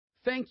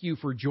Thank you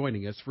for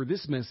joining us for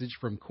this message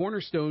from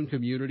Cornerstone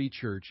Community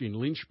Church in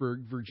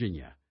Lynchburg,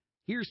 Virginia.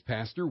 Here's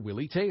Pastor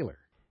Willie Taylor.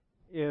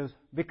 Is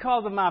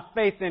because of my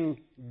faith in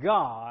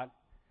God,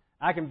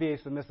 I can be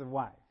a submissive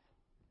wife.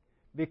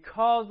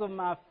 Because of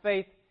my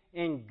faith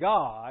in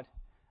God,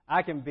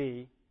 I can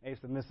be a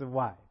submissive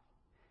wife.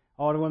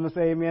 All the women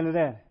say amen to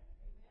that?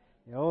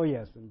 Oh,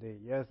 yes, indeed.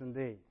 Yes,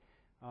 indeed.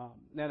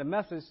 Now, the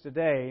message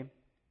today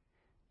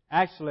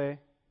actually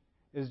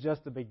is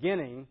just the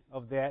beginning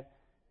of that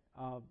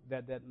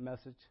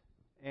message.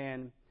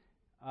 And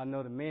I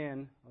know the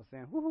men are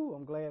saying, whoo,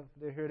 I'm glad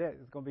to hear that.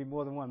 It's going to be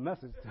more than one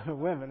message to the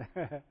women.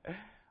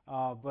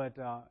 But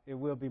it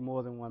will be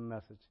more than one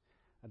message.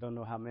 I don't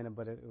know how many,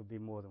 but it will be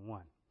more than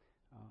one.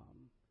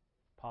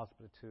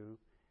 Possibly two,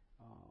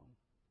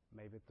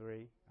 maybe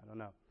three. I don't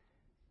know.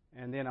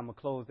 And then I'm going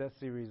to close that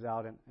series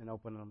out and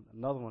open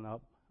another one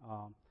up,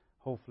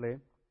 hopefully.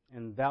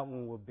 And that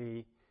one will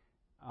be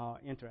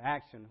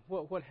interaction.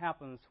 What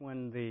happens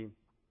when the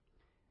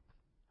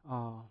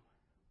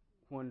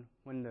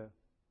when the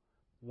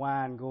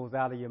wine goes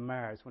out of your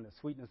marriage, when the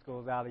sweetness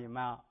goes out of your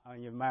mouth,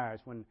 in your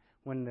marriage, when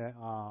the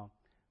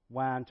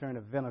wine turns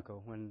to vinegar,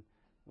 when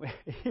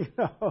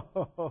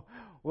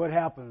what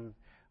happens?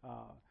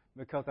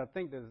 Because I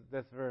think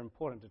that's very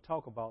important to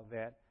talk about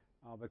that,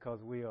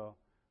 because we are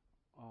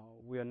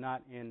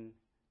not in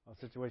a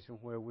situation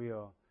where we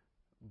are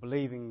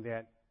believing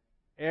that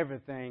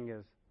everything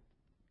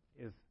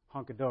is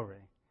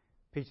hunky-dory,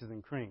 peaches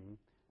and cream.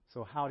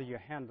 So how do you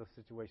handle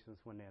situations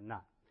when they're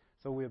not?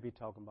 So we'll be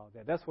talking about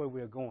that. That's where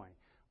we're going.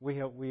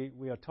 We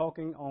are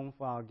talking on,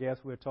 for our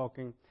guests, we're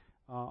talking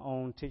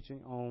on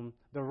teaching on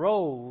the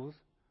roles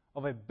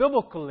of a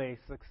biblically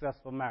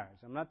successful marriage.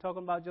 I'm not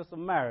talking about just a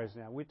marriage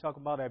now. We're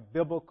talking about a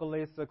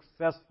biblically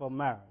successful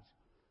marriage.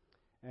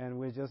 And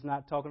we're just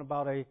not talking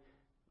about a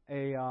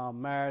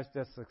marriage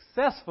that's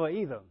successful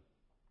either.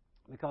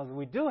 Because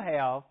we do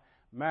have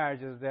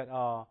marriages that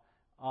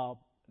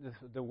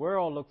the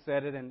world looks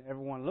at it and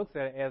everyone looks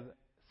at it as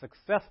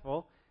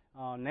successful.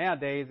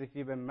 Nowadays, if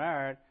you've been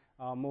married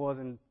more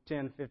than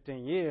 10,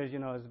 15 years,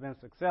 it's been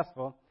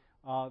successful.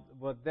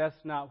 But that's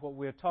not what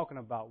we're talking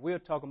about. We're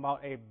talking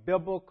about a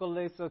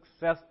biblically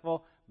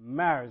successful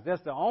marriage.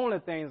 That's the only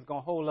thing that's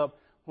going to hold up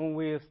when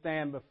we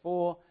stand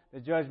before the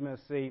judgment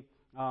seat.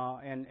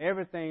 And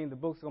everything, the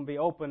book's going to be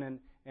open,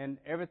 and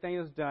everything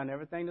is done,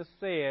 everything is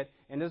said,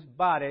 and this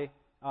body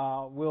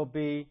will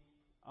be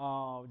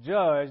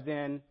judged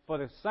then for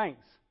the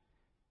saints.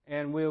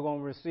 And we're going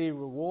to receive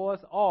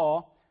rewards,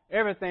 or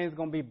everything's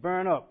going to be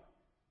burned up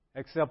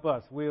except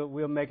us.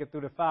 We'll make it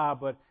through the fire,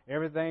 but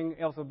everything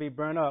else will be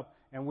burned up,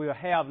 and we'll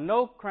have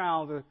no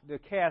crowns to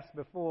cast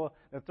before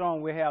the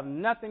throne. We have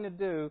nothing to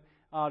do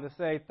to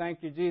say,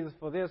 thank you, Jesus,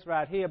 for this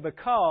right here,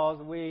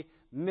 because we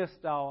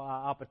missed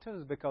our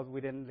opportunities because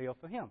we didn't live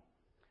for Him.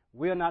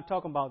 We're not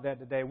talking about that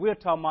today. We're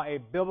talking about a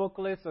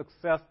biblically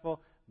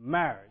successful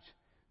marriage.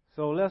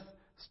 So let's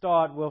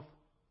start with,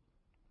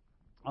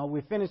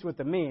 we finished with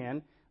the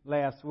men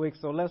last week,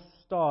 so let's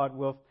start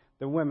with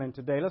the women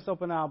today. Let's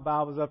open our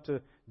Bibles up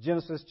to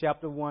Genesis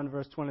chapter 1,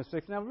 verse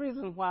 26. Now, the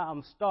reason why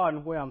I'm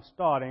starting where I'm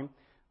starting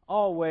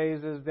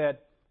always is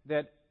that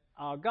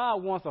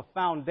God wants a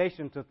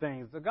foundation to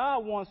things.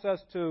 God wants us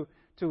to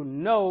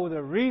know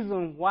the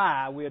reason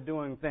why we're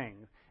doing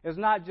things. It's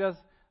not just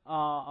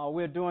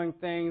we're doing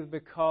things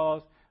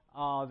because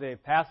the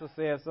pastor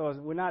says so.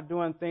 We're not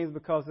doing things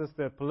because it's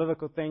the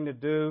political thing to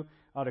do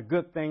or the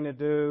good thing to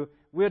do.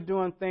 We're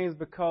doing things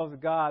because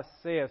God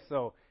says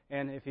so.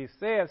 And if He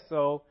says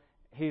so,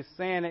 He's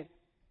saying it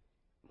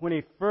when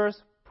He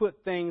first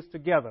put things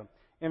together.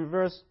 In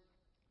verse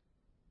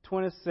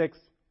 26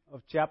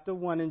 of chapter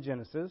 1 in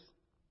Genesis,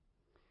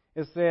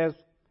 it says,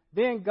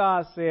 "Then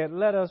God said,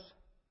 let us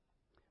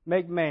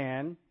make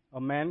mankind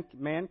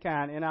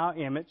in our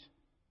image,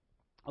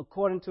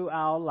 according to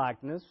our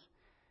likeness,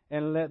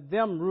 and let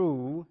them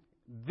rule,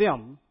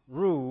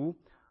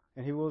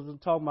 and He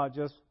wasn't talking about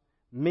just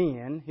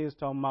men, He was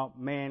talking about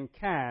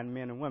mankind,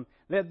 men and women.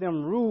 Let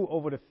them rule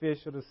over the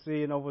fish of the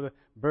sea, and over the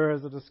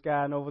birds of the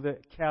sky, and over the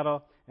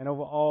cattle, and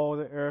over all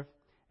the earth,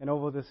 and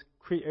over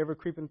every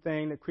creeping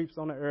thing that creeps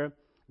on the earth.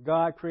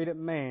 God created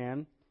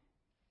man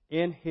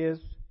in His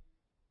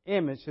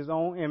image, His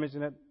own image,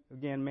 and that,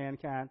 again,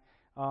 mankind.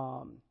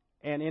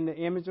 And in the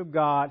image of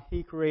God,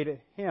 He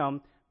created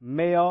him,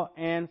 male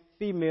and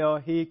female,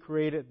 He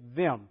created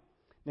them."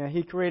 Now,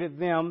 He created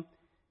them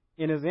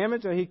in His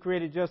image, or He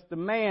created just the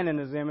man in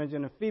His image,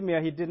 and the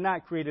female He did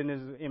not create in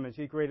His image.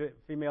 He created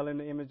female in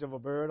the image of a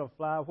bird or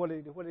fly. What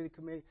did He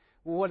create?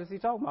 Well, what is He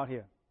talking about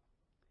here?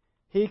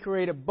 He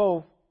created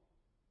both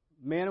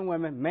men and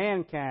women,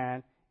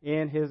 mankind,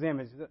 in His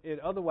image.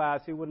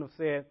 Otherwise, He wouldn't have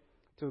said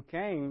to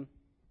Cain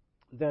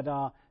that,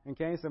 and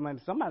Cain said,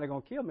 somebody's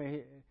going to kill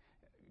me.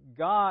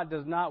 God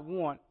does not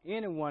want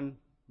anyone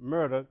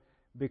murdered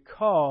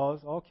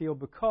or killed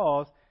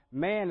because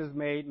mankind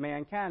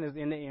is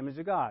in the image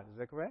of God. Is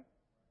that correct?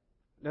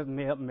 That's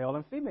male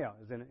and female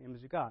is in the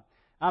image of God.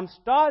 I'm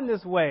starting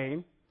this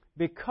way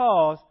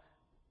because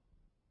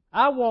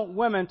I want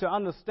women to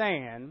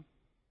understand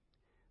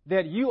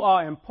that you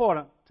are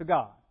important to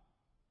God.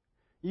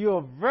 You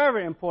are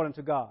very important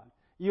to God.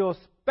 You are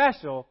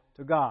special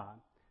to God.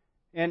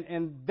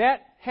 And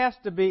that has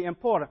to be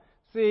important.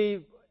 See,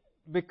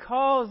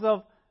 because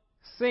of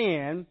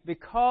sin,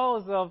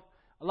 because of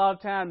a lot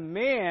of times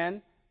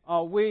men,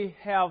 we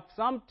have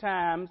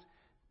sometimes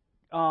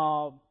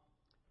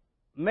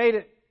made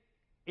it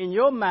in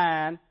your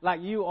mind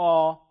like you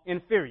are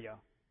inferior.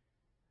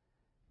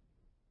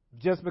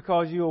 Just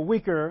because you are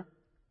weaker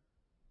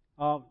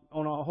on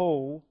a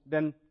whole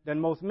than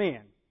most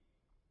men.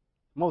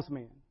 Most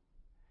men.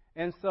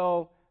 And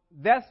so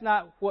that's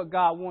not what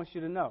God wants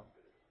you to know.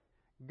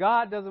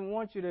 God doesn't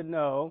want you to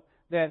know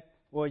that,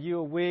 well,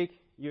 you're weak,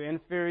 you're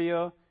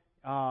inferior,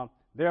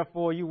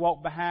 therefore you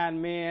walk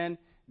behind men,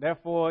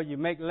 therefore you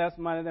make less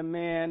money than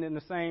men in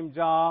the same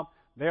job,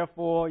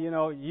 therefore,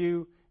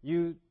 you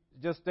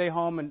just stay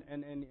home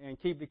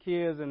and keep the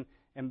kids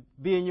and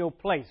be in your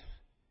place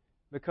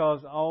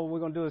because all we're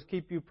going to do is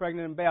keep you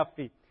pregnant and bare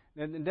feet.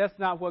 And that's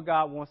not what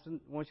God wants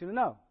you to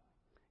know.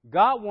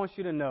 God wants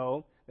you to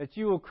know that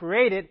you were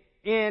created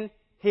in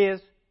His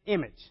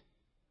image.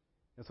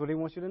 That's what He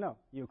wants you to know.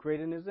 You were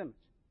created in His image.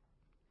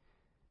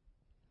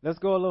 Let's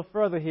go a little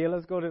further here.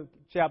 Let's go to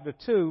chapter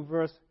 2,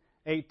 verse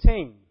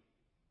 18.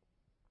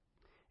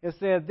 It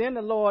says, Then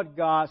the Lord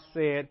God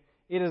said,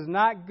 It is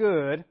not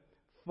good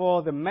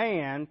for the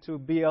man to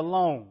be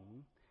alone.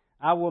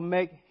 I will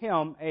make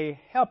him a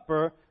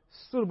helper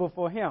suitable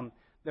for him.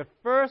 The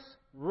first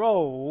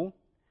role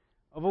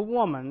of a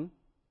woman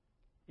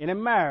in a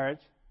marriage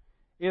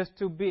is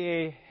to be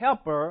a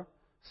helper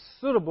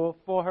suitable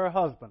for her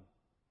husband.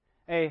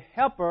 A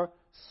helper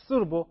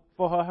suitable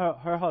for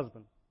her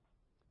husband.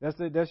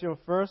 That's your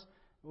first.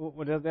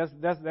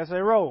 That's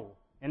a role.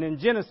 And in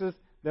Genesis,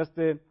 that's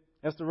the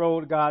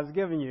role God's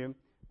given you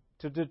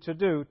to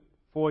do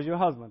for your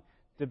husband.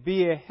 To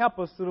be a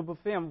helper suitable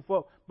for him.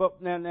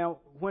 But now,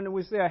 when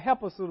we say a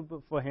helper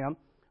suitable for him,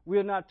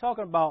 we're not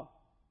talking about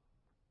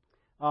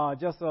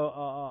just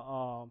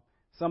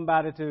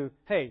somebody to,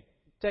 hey,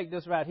 take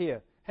this right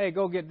here. Hey,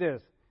 go get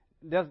this.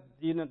 We're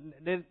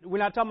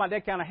not talking about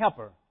that kind of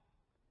helper.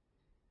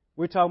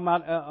 We're talking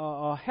about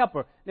a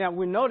helper. Now,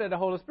 we know that the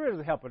Holy Spirit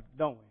is a helper,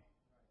 don't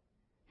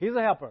we? He's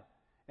a helper.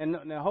 And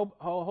the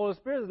Holy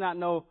Spirit is not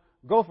no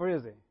gopher,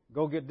 is he?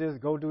 Go get this,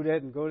 go do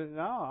that, and go do that.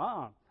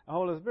 No, the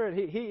Holy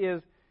Spirit,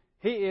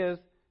 He is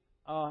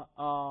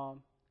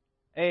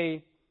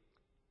a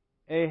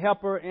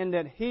helper in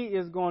that He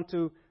is going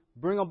to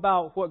bring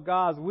about what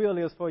God's will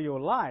is for your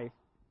life.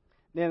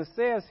 Then it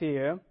says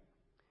here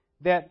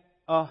that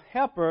a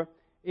helper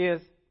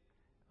is,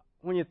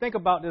 when you think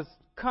about this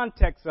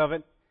context of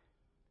it,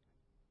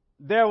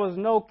 there was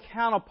no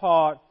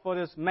counterpart for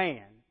this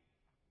man.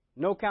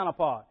 No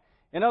counterpart.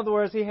 In other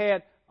words, he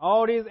had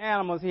all these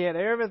animals. He had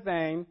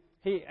everything.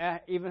 He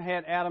even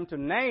had Adam to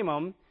name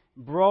them,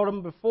 brought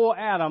them before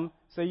Adam.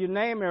 So you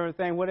name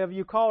everything, whatever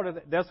you call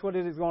it, that's what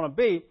it is going to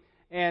be.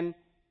 And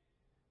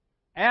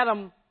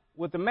Adam,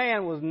 with the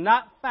man, was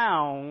not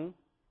found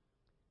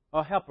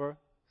a helper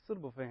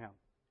suitable for him.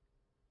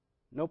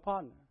 No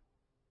partner.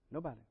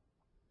 Nobody.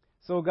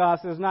 So God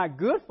says, it's not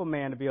good for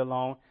man to be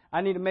alone. I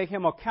need to make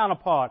him a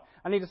counterpart.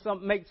 I need to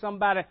make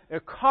somebody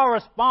that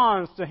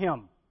corresponds to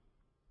him.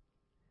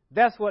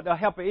 That's what a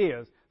helper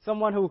is.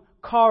 Someone who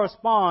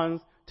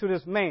corresponds to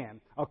this man,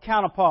 a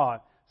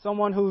counterpart.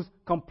 Someone who's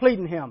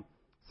completing him.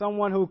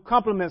 Someone who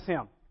complements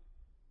him.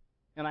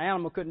 And an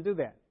animal couldn't do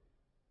that.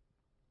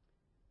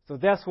 So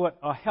that's what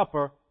a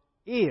helper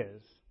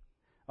is.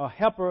 A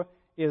helper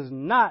is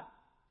not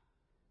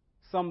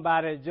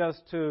somebody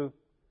just to,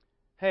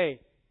 hey,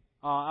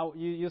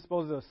 you're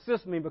supposed to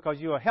assist me because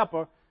you're a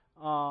helper.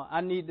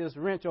 I need this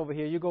wrench over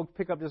here. You go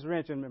pick up this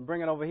wrench and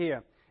bring it over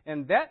here.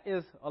 And that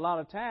is a lot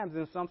of times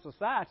in some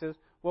societies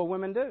what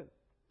women do.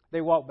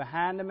 They walk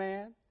behind the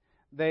man.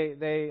 They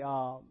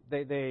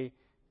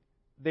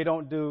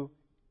don't do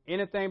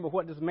anything but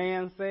what this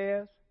man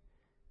says.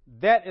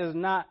 That is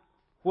not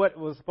what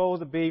was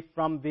supposed to be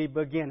from the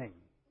beginning.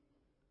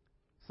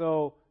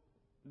 So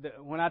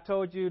when I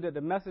told you that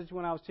the message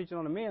when I was teaching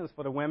on the men is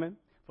for the women,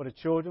 for the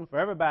children, for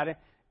everybody,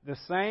 the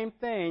same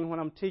thing when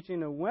I'm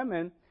teaching the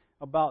women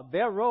about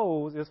their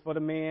roles is for the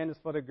men, is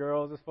for the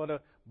girls, is for the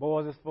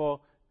boys, is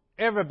for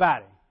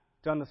everybody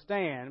to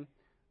understand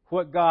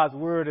what God's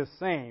Word is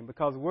saying.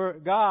 Because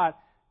God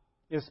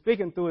is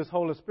speaking through His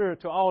Holy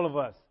Spirit to all of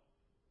us.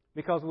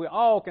 Because we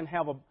all can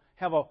have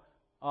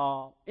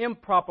a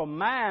improper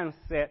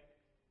mindset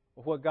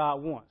of what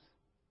God wants.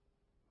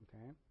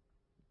 Okay.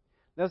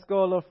 Let's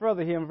go a little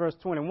further here in verse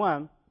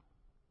 21.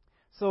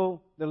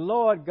 So the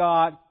Lord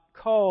God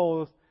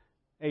caused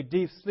a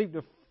deep sleep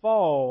to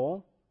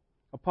fall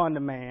upon the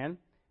man,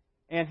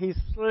 and he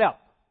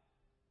slept.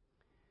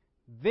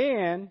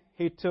 Then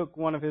he took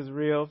one of his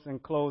ribs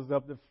and closed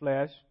up the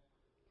flesh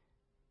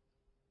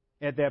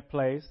at that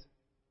place.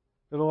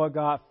 The Lord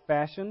God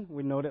fashioned.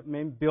 We know that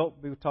men built.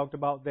 We talked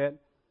about that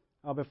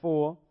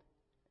before.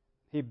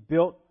 He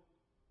built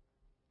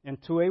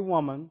into a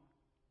woman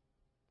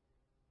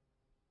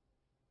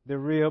the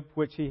rib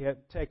which he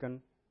had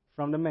taken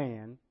from the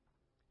man,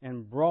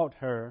 and brought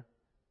her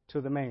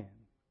to the man.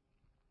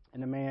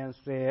 And the man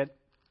said,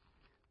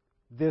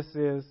 "This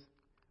is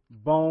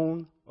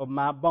bone of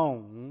my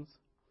bones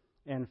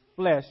and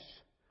flesh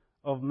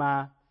of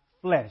my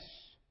flesh.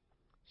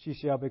 She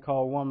shall be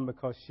called woman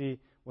because she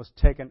was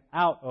taken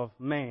out of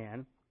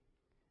man.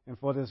 And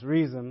for this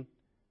reason,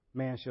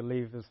 man shall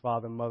leave his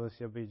father and mother,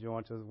 shall be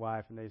joined to his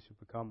wife, and they shall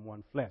become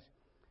one flesh."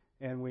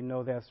 And we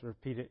know that's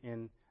repeated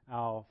in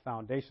our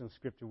foundation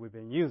scripture we've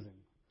been using.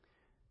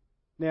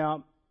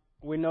 Now,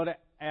 we know that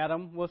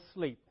Adam was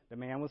asleep. The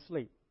man was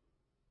asleep.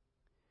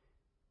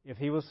 If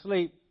he was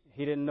asleep,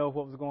 he didn't know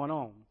what was going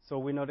on. So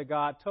we know that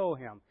God told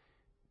him.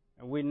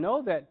 And we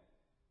know that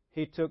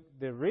he took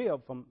the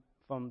rib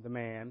from the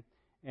man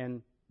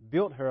and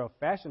built her or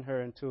fashioned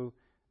her into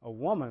a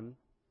woman,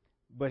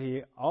 but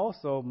he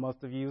also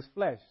must have used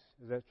flesh.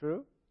 Is that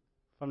true?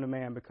 From the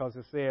man, because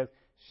it says,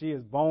 "She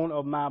is bone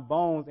of my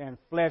bones and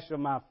flesh of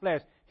my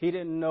flesh." He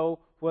didn't know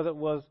whether it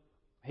was,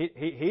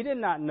 he did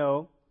not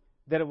know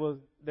that it was,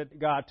 that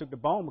God took the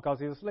bone because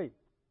he was asleep.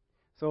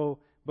 So,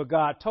 but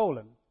God told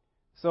him.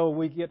 So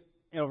we get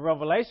a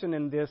revelation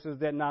in this is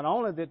that not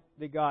only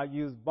did God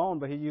use bone,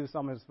 but he used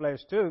some of his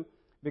flesh too,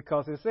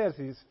 because it says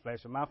he's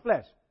flesh of my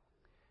flesh.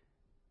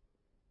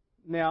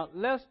 Now,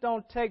 let's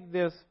don't take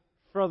this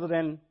further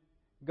than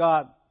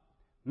God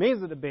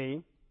means it to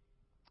be.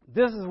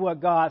 This is what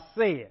God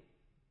said.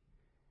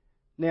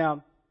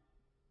 Now,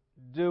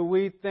 do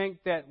we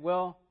think that,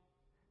 well,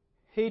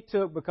 he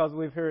took, because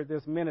we've heard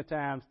this many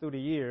times through the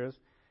years,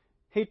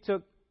 he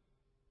took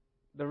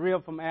the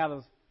rib from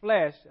Adam's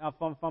flesh,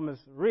 from his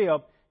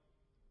rib,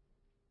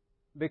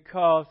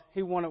 because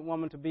he wanted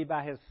woman to be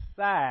by his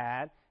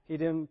side. He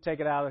didn't take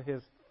it out of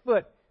his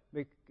foot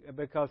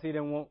because he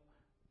didn't want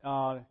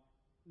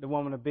the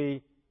woman to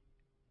be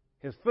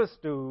his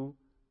footstool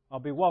or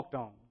be walked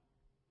on.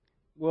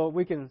 Well,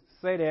 we can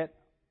say that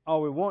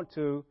all we want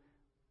to,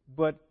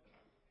 but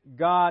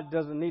God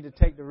doesn't need to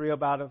take the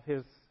rib out of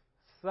his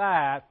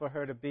side for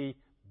her to be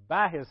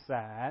by his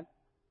side.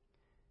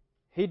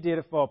 He did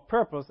it for a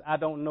purpose. I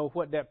don't know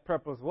what that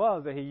purpose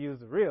was that he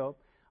used the rib.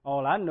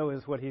 All I know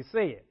is what he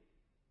said.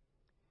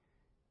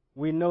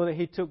 We know that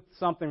he took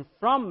something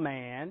from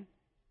man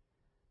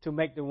to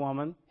make the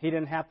woman. He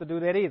didn't have to do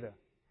that either.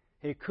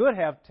 He could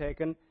have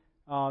taken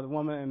the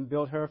woman and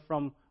built her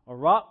from a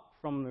rock,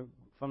 from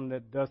the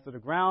dust of the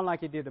ground like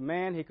he did the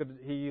man.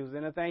 He used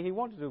anything he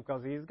wanted to do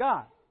because he's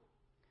God.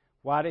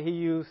 Why did he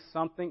use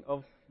something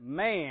of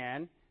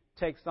man,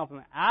 take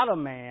something out of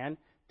man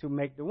to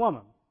make the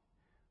woman?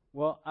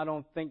 Well, I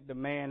don't think the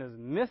man is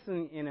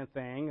missing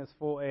anything as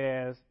far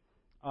as,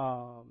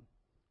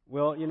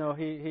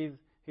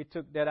 he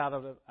took that out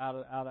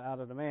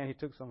of the man. He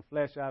took some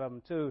flesh out of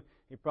him too.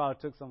 He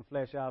probably took some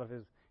flesh out of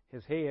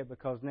his head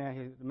because now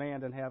the man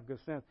doesn't have good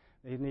sense.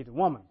 He needs a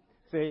woman.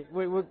 See,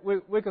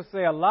 we could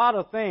say a lot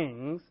of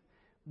things,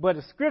 but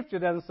the Scripture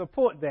doesn't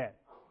support that.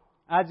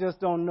 I just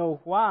don't know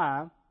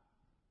why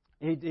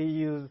he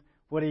used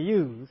what he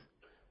used.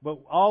 But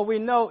all we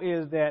know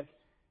is that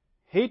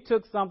he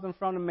took something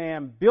from the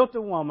man, built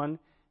a woman,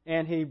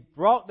 and he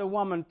brought the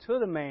woman to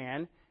the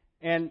man.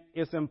 And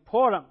it's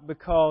important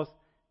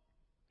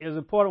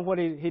what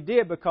he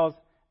did, because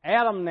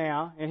Adam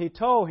now, and he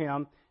told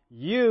him,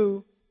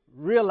 "You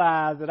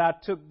realize that I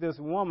took this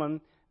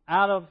woman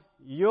out of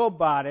your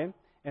body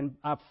and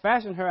I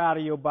fashioned her out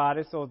of your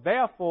body, so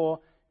therefore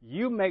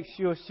you make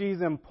sure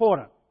she's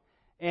important."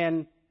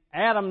 And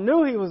Adam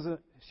knew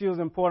she was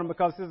important,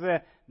 because he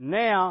said,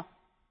 "Now,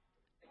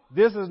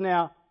 this is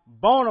now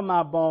bone of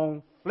my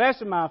bone,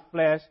 flesh of my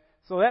flesh."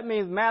 So that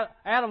means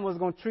Adam was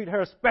going to treat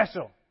her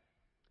special,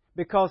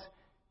 because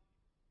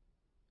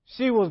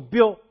she was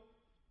built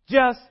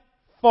just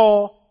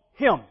for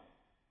him.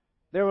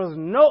 There was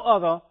no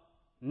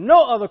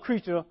other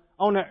creature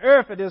on the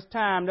earth at this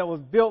time that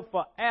was built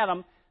for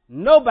Adam.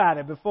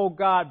 Nobody before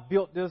God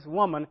built this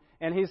woman.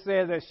 And he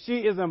says that she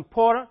is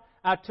important.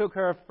 I took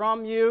her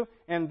from you,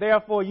 and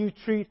therefore you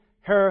treat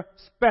her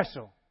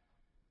special.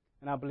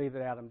 And I believe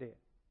that Adam did.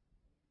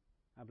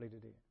 I believe he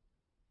did.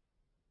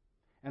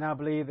 And I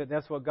believe that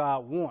that's what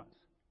God wants.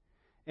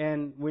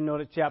 And we know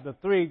that chapter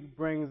 3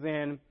 brings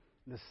in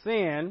the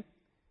sin.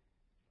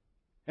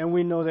 And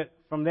we know that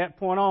from that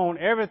point on,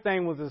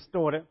 everything was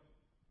distorted.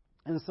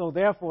 And so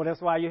therefore,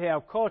 that's why you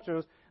have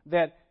cultures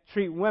that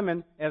treat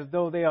women as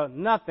though they are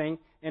nothing.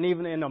 And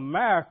even in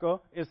America,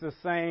 it's the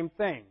same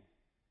thing.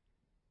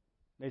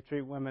 They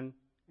treat women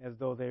as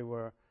though they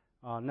were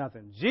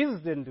nothing. Jesus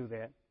didn't do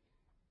that.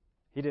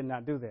 He did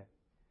not do that.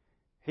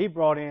 He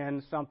brought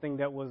in something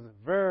that was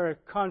very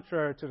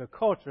contrary to the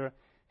culture.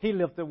 He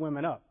lifted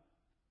women up.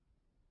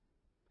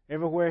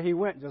 Everywhere he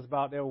went, just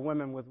about, there were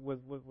women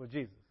with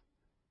Jesus.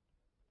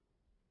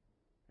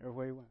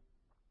 Everywhere he went.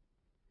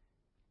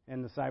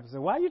 And the disciples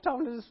said, "Why are you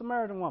talking to this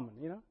Samaritan woman?"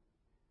 You know?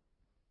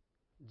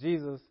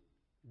 Jesus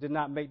did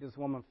not make this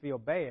woman feel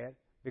bad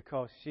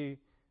because she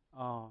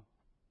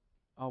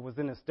was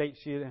in a state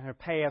and her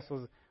past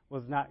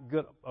was not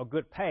good, a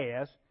good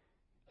past,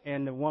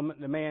 and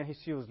the man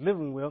she was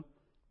living with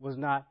was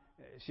not.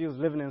 She was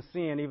living in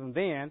sin even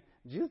then.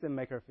 Jesus didn't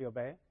make her feel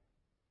bad.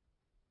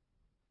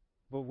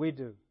 But we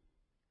do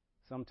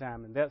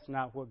sometimes, and that's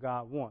not what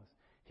God wants.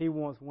 He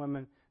wants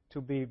women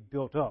to be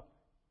built up.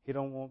 He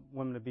don't want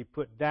women to be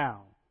put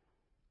down.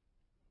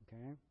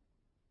 Okay?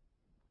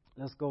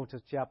 Let's go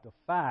to chapter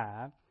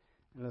 5,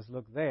 and let's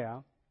look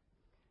there.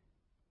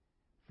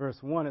 Verse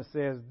 1, it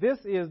says, "This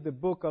is the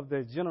book of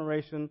the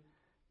generations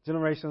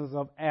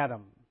of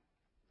Adam.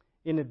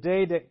 In the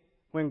day that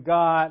when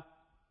God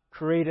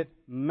created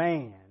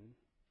man,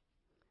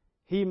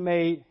 he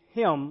made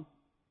him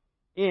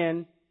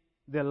in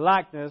the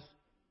likeness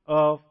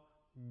of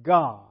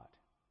God.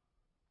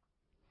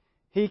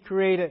 He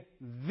created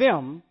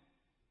them,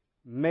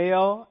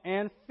 male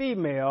and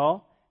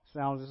female."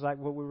 Sounds just like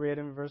what we read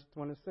in verse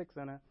 26.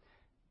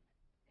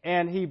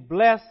 "And he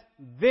blessed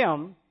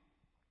them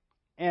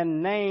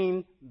and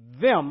named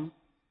them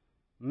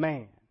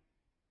man,"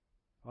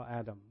 or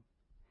Adam,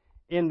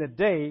 "in the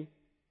day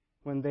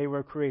when they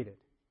were created."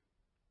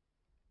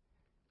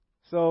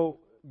 So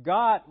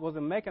God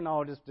wasn't making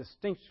all this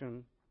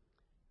distinction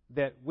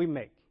that we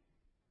make.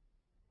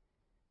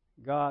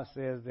 God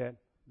says that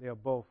they are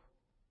both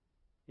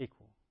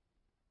equal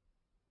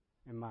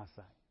in my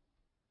sight.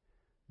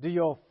 Do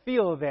you all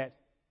feel that,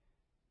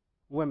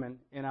 women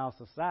in our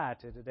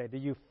society today? Do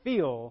you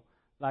feel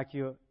like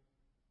you're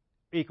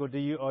equal?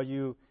 Are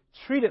you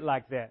treated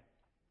like that?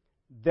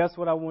 That's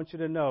what I want you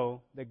to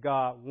know that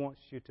God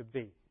wants you to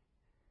be.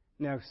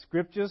 Now,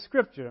 Scripture is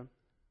Scripture,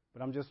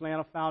 but I'm just laying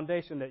a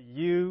foundation that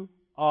you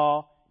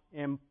are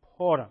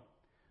important.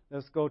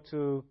 Let's go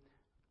to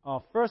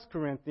 1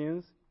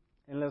 Corinthians,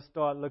 and let's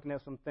start looking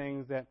at some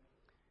things that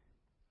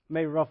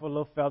may ruffle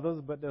little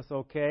feathers, but that's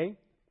okay.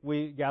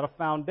 We got a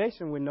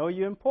foundation. We know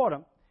you're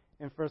important.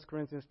 In 1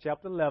 Corinthians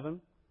chapter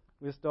 11,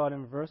 we'll start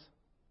in verse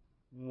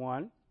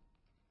 1.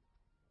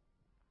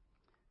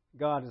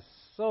 God is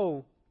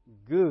so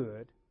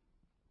good,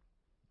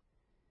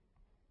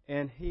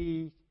 and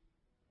He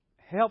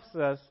helps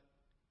us,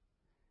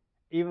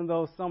 even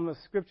though some of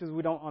the scriptures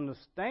we don't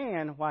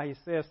understand why He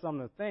says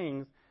some of the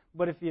things.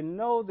 But if you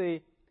know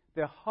the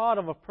heart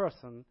of a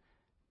person,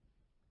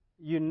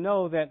 you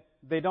know that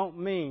they don't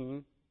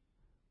mean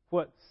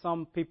what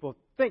some people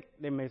think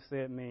they may say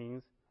it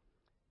means,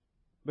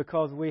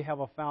 because we have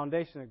a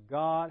foundation that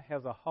God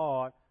has a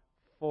heart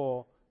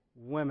for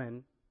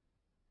women,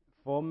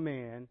 for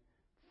men,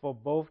 for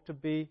both to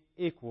be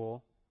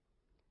equal,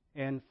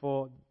 and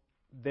for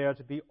there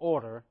to be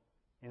order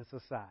in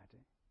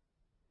society.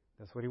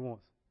 That's what He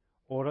wants,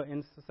 order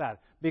in society.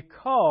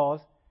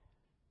 Because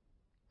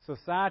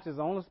society is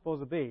only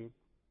supposed to be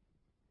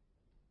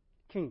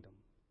kingdom,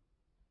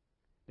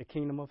 the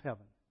kingdom of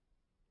heaven.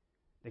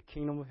 The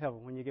kingdom of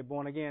heaven. When you get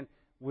born again,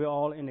 we're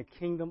all in the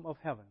kingdom of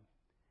heaven.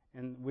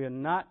 And we're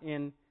not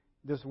in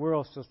this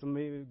world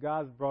system.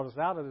 God's brought us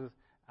out of this,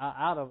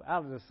 out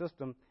of the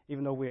system.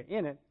 Even though we're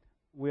in it,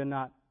 we're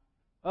not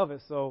of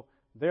it. So,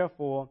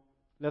 therefore,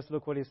 let's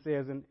look what He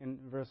says in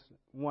verse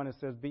 1. It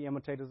says, "Be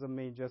imitators of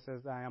me, just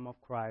as I am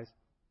of Christ.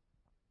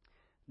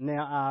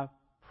 Now I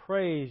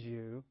praise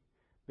you,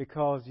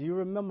 because you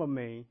remember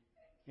me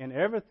in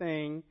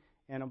everything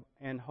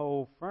and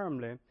hold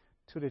firmly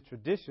to the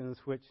traditions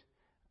which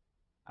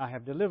I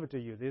have delivered to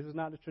you." This is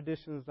not the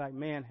traditions like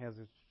man has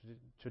a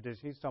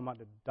tradition. He's talking about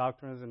the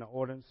doctrines and the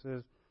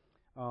ordinances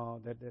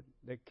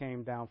that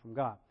came down from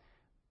God.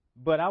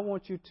 But I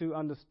want you to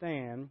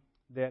understand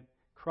that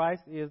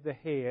Christ is the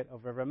head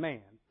of every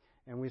man.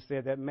 And we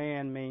said that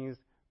man means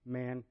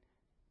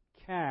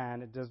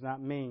mankind. It does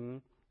not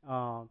mean,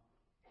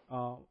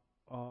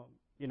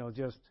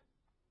 just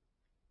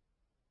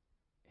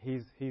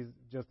he's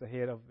just the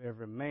head of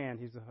every man.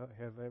 He's the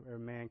head of every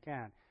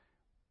mankind.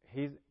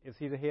 Is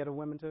He the head of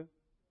women too?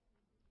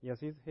 Yes,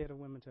 He's the head of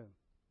women too.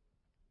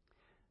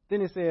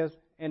 Then He says,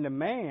 and the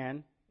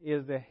man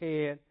is the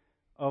head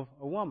of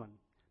a woman.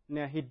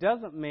 Now, He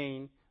doesn't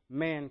mean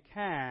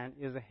mankind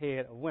is the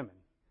head of women.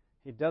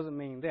 He doesn't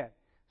mean that.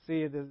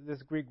 See,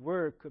 this Greek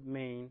word could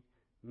mean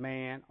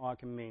man, or it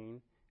can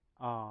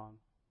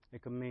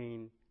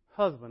mean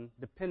husband,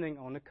 depending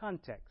on the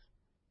context.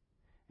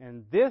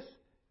 And this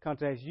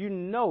context,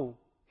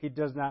 He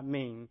does not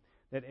mean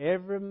that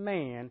every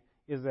man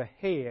is the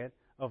head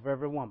of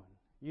every woman.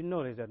 You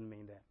know He doesn't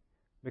mean that,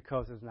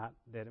 because it's not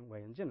that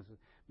way in Genesis.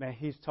 Man,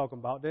 He's talking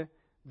about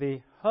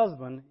the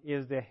husband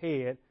is the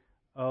head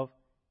of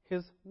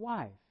his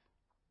wife.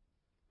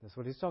 That's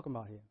what He's talking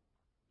about here.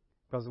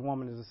 Because the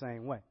woman is the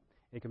same way.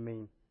 It can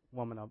mean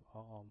woman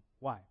or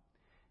wife.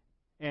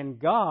 And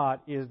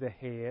God is the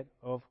head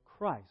of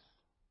Christ.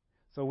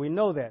 So we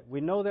know that. We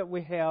know that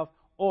we have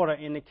order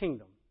in the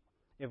kingdom.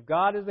 If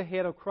God is the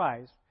head of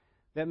Christ,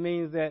 that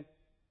means that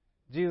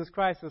Jesus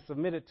Christ is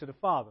submitted to the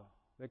Father.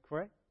 Is that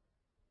correct?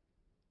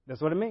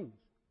 That's what it means.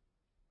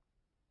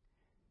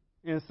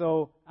 And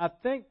so I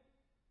think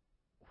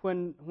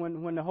when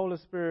the Holy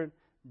Spirit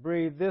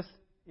breathed this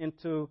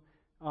into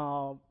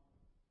the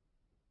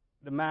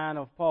mind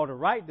of Paul to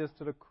write this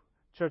to the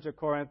church of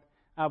Corinth,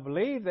 I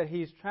believe that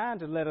he's trying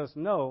to let us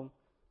know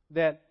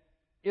that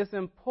it's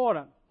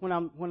important when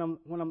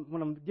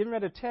I'm getting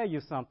ready to tell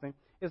you something.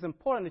 it's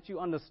important that you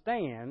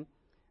understand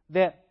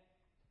that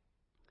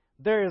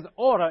there is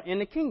order in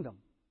the kingdom.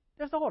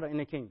 There's order in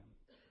the kingdom.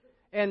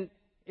 And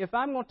if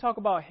I'm going to talk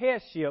about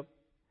headship,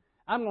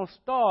 I'm going to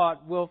start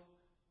with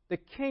the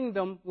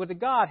kingdom, with the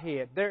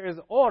Godhead. There is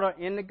order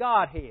in the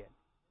Godhead.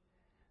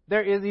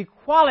 There is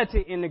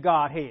equality in the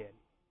Godhead.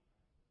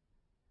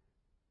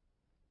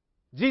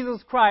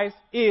 Jesus Christ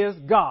is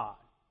God.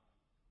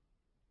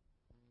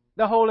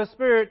 The Holy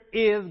Spirit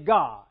is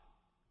God.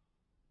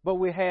 But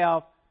we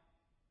have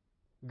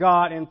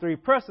God in three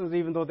persons,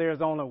 even though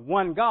there's only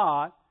one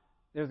God.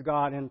 There's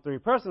God in three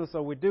persons,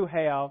 so we do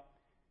have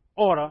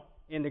order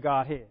in the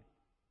Godhead.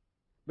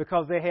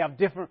 Because they have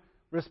different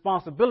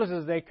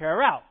responsibilities they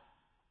carry out.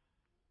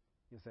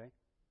 You see?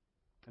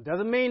 It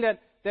doesn't mean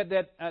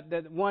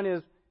that one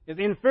is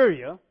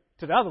inferior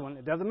to the other one.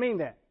 It doesn't mean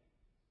that.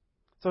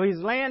 So he's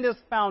laying this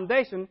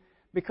foundation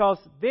because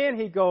then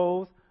he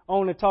goes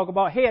on to talk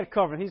about head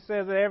covering. He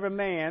says that every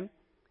man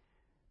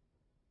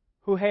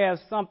who has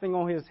something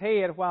on his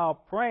head while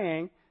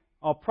praying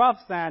or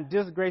prophesying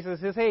disgraces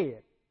his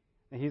head.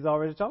 And he's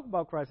already talked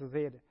about Christ's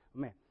head.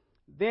 Man.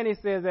 Then he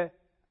says that,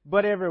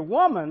 but every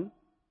woman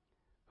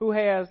who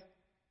has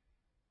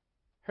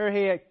her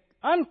head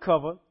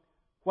uncovered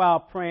while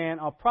praying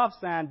or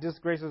prophesying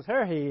disgraces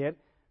her head,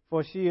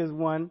 for she is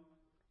one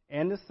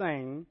and the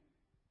same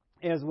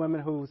as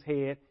women whose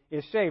head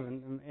is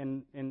shaven.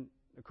 And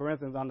the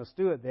Corinthians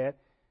understood that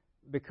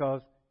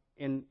because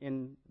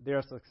in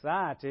their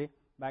society,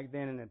 back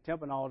then in the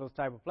temple and all those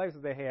type of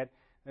places, they had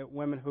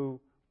women who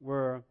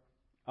were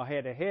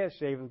had their head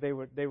shaven.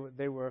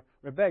 They were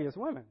rebellious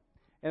women.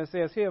 And it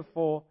says here,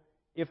 for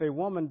if a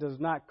woman does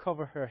not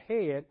cover her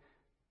head,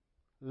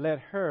 let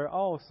her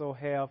also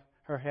have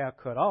her hair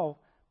cut off.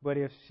 But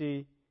if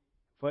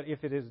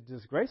it is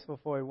disgraceful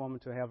for a woman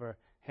to have her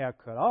hair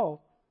cut off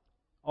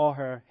or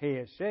her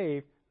head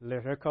shaved,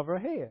 let her cover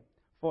her head.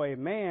 For a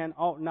man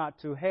ought not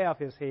to have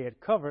his head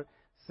covered,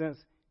 since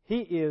he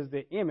is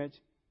the image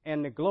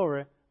and the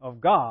glory of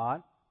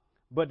God,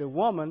 but the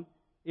woman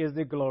is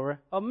the glory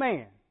of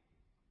man.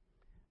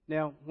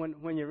 Now,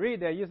 when you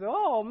read that, you say,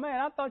 "Oh man,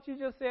 I thought you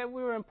just said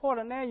we were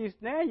important. Now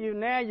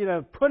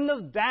you're putting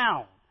us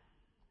down."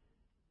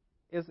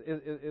 Is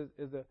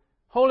the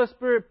Holy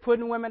Spirit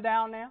putting women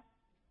down now?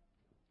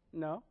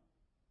 No.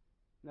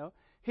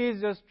 He's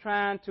just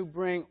trying to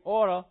bring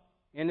order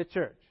in the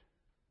church.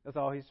 That's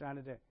all he's trying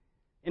to do.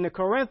 In the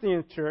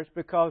Corinthian church,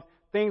 because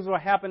things were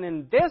happening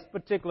in this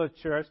particular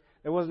church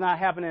that was not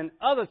happening in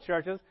other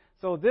churches.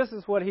 So this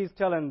is what he's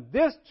telling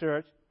this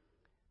church,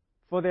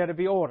 for there to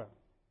be order,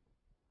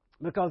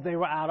 because they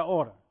were out of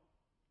order.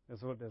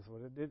 That's what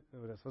it did.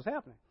 That's what's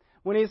happening.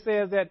 When he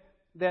says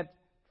that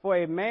for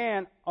a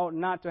man ought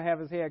not to have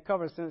his head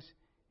covered, since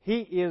he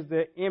is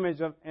the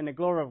image of and the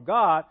glory of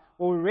God.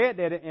 Well, we read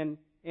that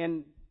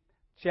in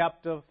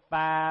chapter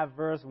 5,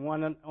 verse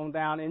 1 on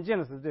down in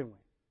Genesis, didn't we?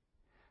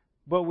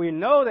 But we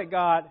know that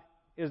God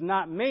is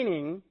not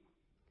meaning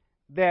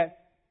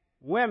that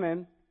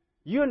women,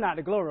 you're not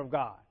the glory of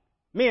God.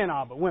 Men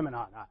are, but women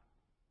are not.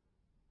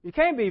 You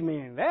can't be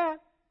meaning that,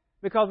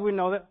 because we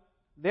know that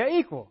they're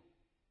equal.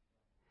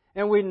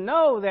 And we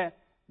know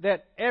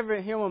that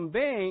every human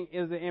being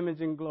is the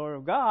image and glory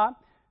of God.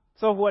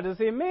 So what does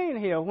he mean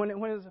here? When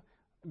it's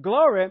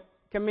glory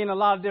can mean a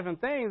lot of different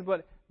things,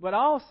 but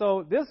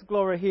also this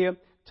glory here,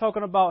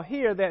 talking about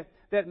here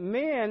that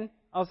men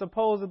are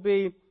supposed to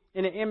be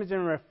in the image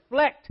and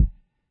reflect.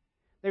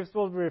 They're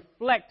supposed to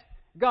reflect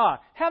God.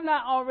 Haven't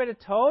I already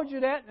told you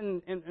that?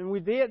 And we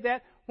did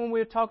that when we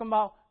were talking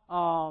about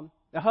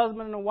the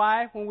husband and the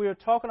wife, when we were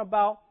talking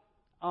about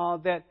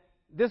that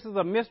this is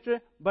a mystery,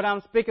 but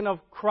I'm speaking of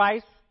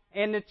Christ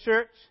and the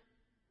church.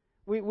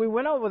 We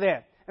went over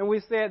that. And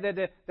we said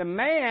that the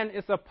man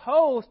is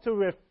supposed to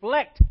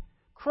reflect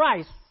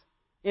Christ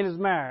in his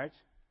marriage.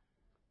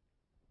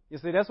 You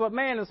see, that's what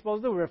man is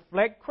supposed to do,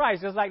 reflect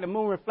Christ. Just like the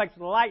moon reflects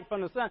the light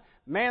from the sun,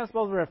 man is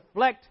supposed to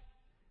reflect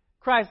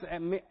Christ.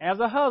 As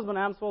a husband,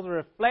 I'm supposed to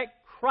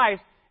reflect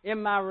Christ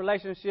in my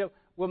relationship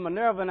with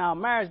Minerva in our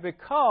marriage,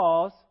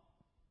 because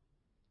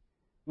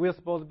we're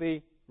supposed to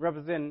be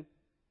representing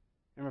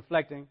and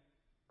reflecting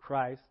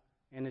Christ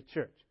in the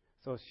church.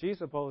 So she's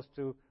supposed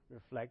to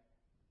reflect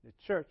the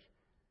church,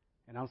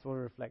 and I'm supposed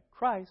to reflect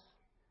Christ.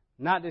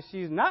 Not that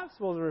she's not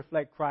supposed to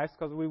reflect Christ,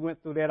 because we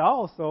went through that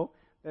also,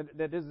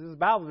 that this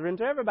Bible is written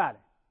to everybody,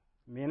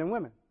 men and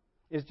women.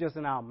 It's just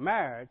in our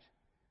marriage,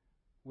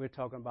 we're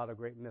talking about a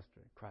great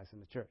mystery, Christ in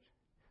the church.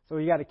 So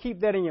you got to keep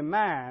that in your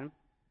mind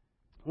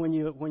when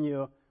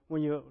you're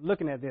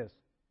looking at this.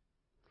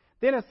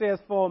 Then it says,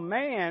 for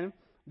man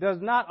does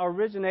not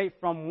originate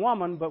from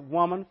woman, but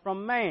woman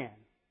from man.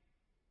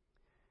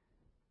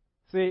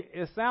 See,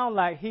 it sounds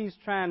like he's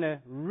trying to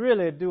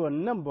really do a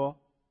number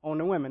on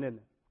the women, isn't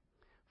it?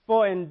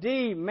 For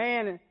indeed,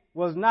 man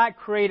was not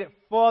created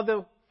for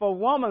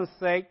woman's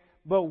sake,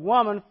 but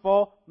woman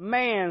for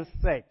man's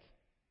sake.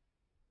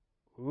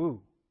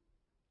 Ooh,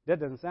 that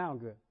doesn't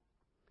sound good.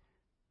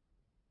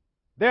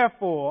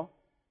 Therefore,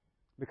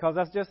 because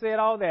I just said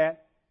all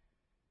that,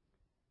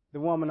 the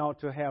woman ought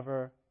to have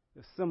her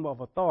the symbol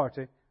of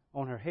authority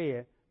on her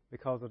head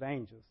because of the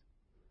angels.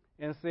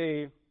 And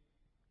see,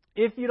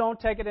 if you don't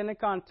take it in the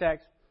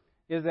context,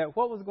 is that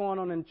what was going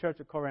on in the church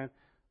of Corinth?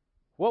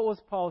 What was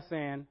Paul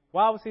saying?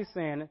 Why was he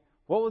saying it?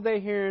 What were they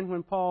hearing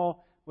when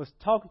Paul was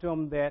talking to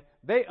them that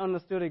they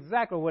understood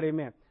exactly what he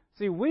meant?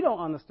 See, we don't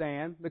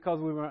understand because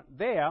we weren't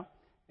there,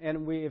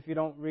 and if you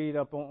don't read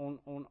up on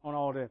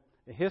all the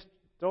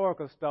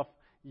historical stuff,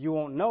 you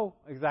won't know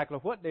exactly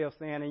what they're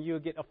saying, and you'll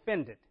get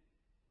offended.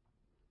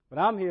 But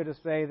I'm here to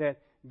say that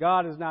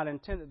God is not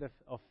intended to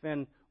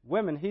offend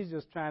women. He's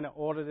just trying to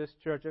order this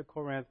church at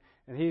Corinth,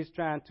 and he's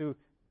trying to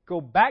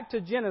go back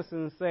to Genesis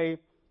and say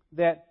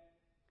that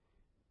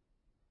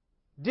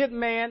did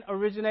man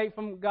originate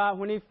from God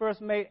when he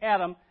first made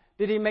Adam?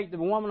 Did he make the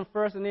woman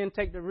first and then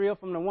take the rib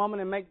from the woman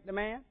and make the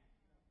man?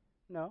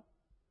 No.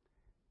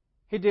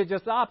 He did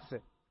just the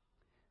opposite.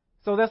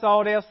 So that's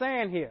all they're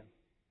saying here.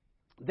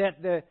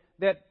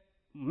 That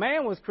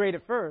man was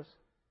created first.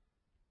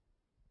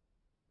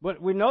 But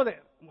we know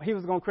that he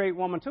was going to create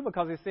woman too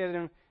because he said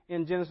it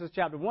in Genesis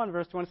chapter 1,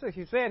 verse 26.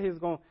 He said he was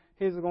going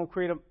to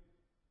create them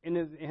in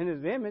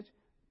his image,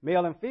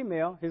 male and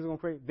female. He's going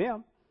to create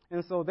them.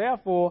 And so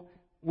therefore,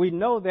 we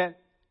know that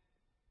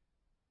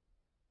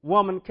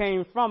woman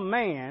came from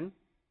man,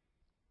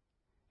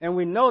 and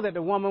we know that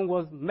the woman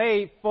was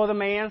made for the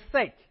man's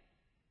sake.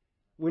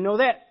 We know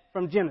that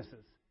from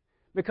Genesis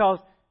because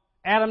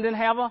Adam didn't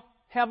have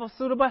a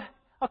suitable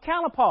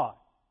counterpart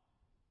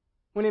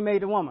when he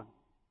made the woman.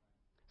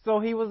 So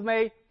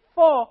the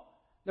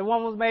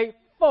woman was made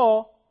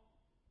for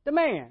the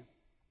man.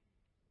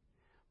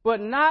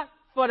 But not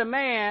for the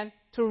man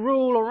to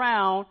rule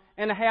around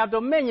and to have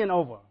dominion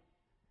over.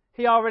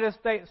 He already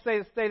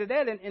stated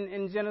that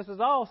in Genesis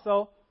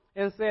also,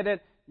 and said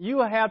that you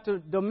have to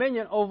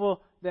dominion over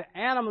the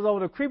animals, over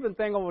the creeping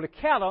thing, over the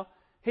cattle.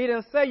 He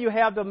didn't say you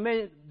have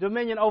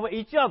dominion over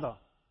each other.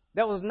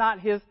 That was not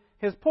his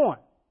point,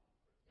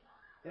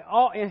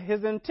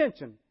 his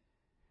intention.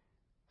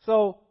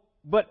 So,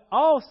 but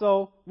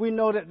also we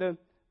know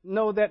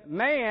that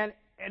man,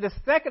 the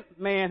second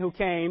man who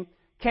came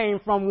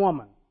from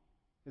woman.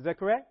 Is that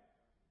correct?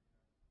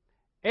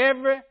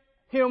 Every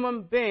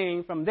human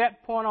being from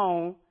that point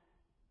on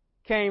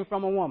came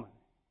from a woman.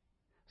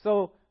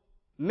 So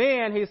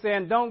men, he's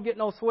saying, don't get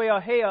no swell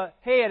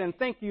head and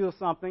think you're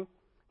something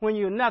when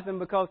you're nothing,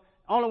 because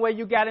the only way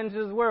you got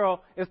into this world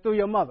is through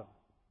your mother.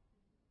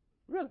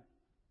 Really?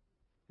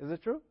 Is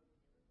it true?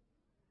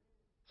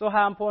 So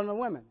how important are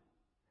women?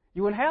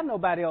 You wouldn't have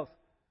nobody else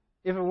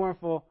if it weren't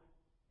for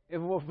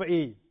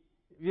Eve.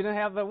 If you didn't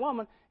have a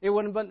woman, it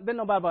wouldn't have been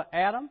nobody but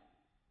Adam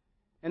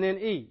and then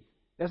Eve.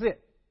 That's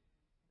it.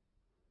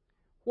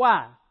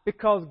 Why?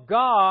 Because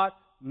God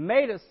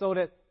made it so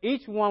that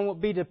each one would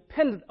be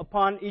dependent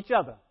upon each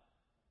other.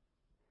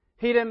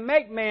 He didn't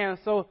make man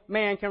so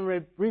man can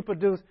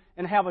reproduce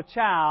and have a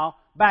child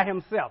by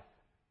himself.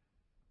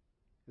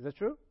 Is that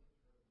true?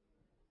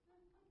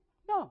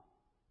 No.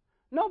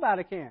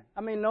 Nobody can. I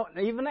mean, no,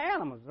 even the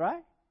animals,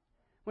 right?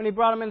 When he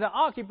brought them into the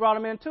ark, he brought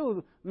them in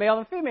too, male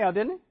and female,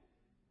 didn't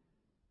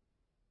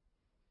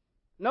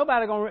he?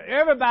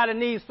 Everybody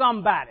needs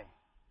somebody.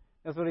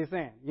 That's what he's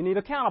saying. You need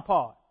a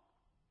counterpart.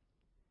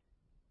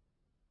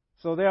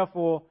 So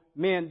therefore,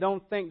 men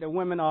don't think that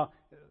women are,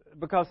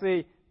 because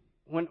see,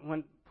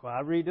 when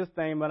I read this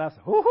thing, but I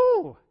say,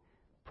 whoo,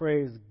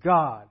 praise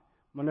God.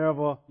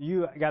 Minerva,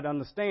 you got to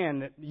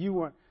understand that you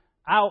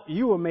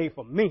were made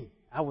for me.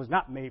 I was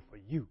not made for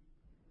you.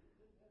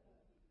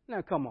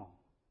 Now, come on.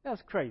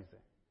 That's crazy.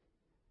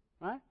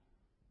 Right?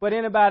 But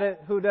anybody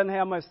who doesn't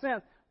have much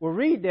sense will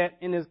read that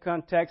in this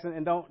context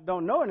and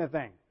don't know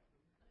anything.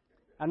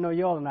 I know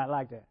y'all are not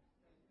like that.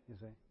 You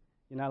see?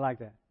 You're not like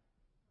that.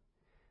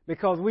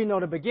 Because we know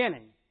the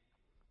beginning.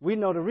 We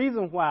know the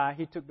reason why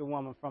he took the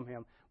woman from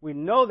him. We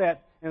know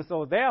that, and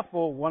so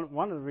therefore, one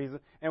of the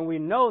reasons, and we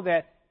know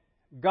that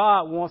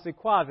God wants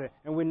equality,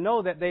 and we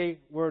know that they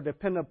were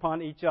dependent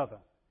upon each other,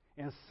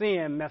 and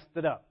sin messed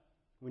it up.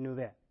 We knew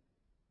that.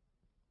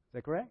 Is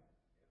that correct?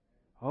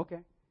 Okay.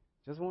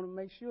 Just want to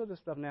make sure of this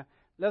stuff now.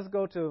 Let's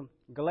go to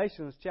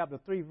Galatians chapter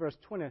 3, verse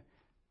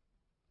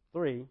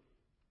 23.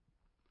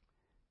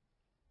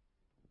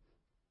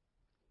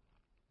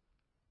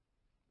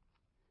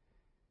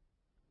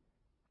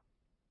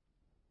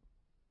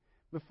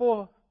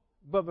 Before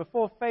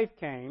faith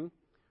came,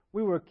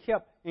 we were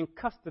kept in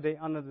custody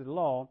under the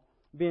law,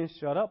 being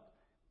shut up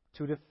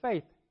to the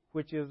faith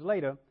which is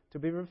later to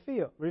be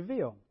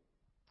revealed.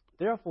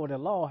 Therefore, the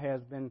law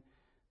has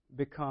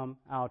become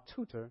our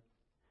tutor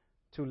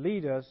to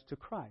lead us to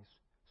Christ,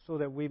 so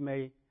that we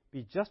may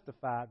be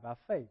justified by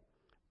faith.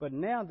 But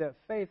now that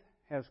faith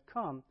has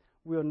come,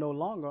 we are no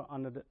longer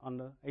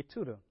under a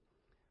tutor.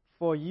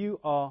 For you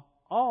are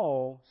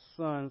all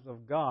sons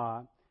of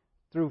God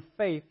through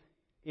faith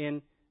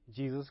in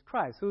Jesus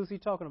Christ. Who is he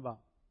talking about?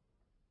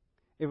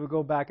 If we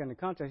go back in the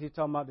context, he's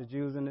talking about the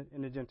Jews and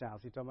the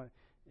Gentiles.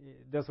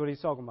 That's what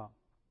he's talking about.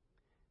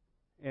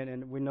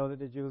 And we know that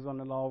the Jews were on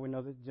the law. We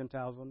know that the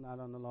Gentiles were not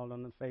on the law,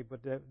 on the faith.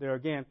 But there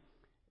again,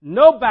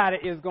 nobody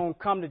is going to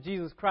come to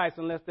Jesus Christ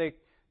unless they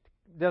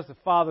just the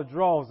Father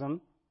draws them.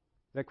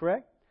 Is that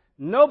correct?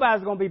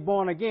 Nobody's going to be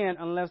born again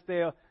unless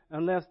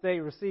they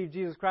receive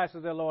Jesus Christ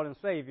as their Lord and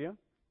Savior.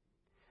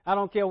 I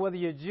don't care whether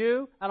you're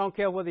Jew. I don't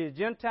care whether you're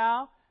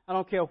Gentile. I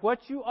don't care what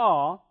you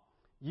are.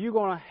 You're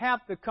going to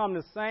have to come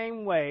the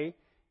same way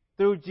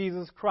through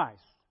Jesus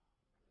Christ.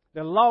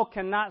 The law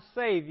cannot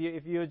save you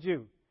if you're a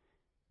Jew.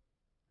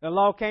 The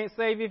law can't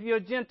save you if you're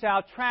a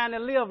Gentile trying to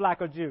live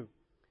like a Jew.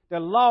 The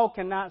law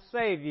cannot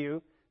save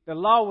you. The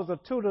law was a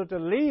tutor to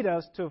lead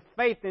us to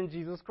faith in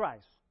Jesus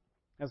Christ.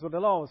 That's what the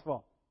law was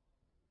for.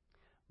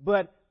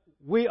 But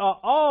we are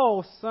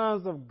all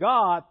sons of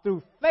God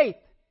through faith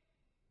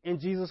in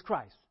Jesus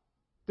Christ.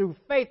 Through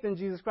faith in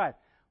Jesus Christ.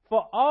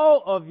 For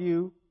all of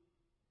you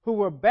who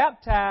were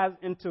baptized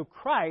into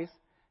Christ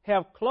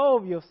have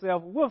clothed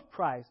yourself with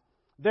Christ.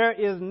 There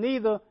is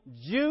neither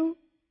Jew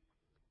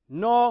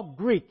nor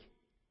Greek.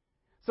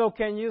 So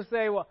can you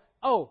say, well,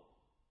 oh,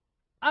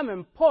 I'm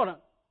important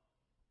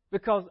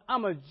because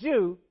I'm a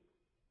Jew?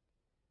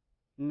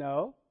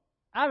 No.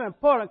 I'm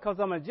important because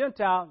I'm a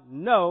Gentile?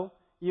 No.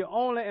 You're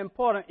only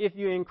important if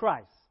you're in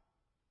Christ.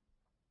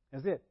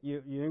 That's it.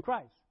 You're in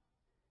Christ.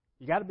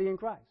 You got to be in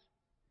Christ.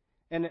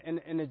 And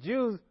the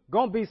Jews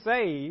going to be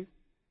saved,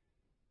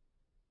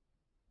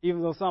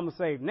 even though some are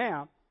saved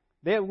now,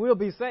 they will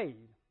be saved.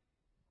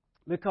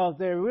 Because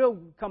there will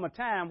come a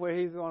time where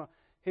he's going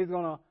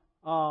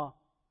to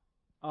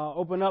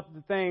open up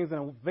the things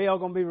and the veil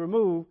going to be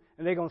removed,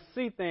 and they're going to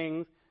see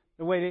things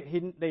the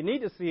way they need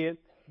to see it,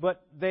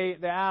 but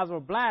their eyes were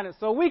blinded,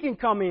 so we can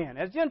come in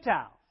as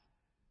Gentiles.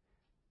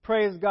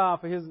 Praise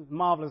God for His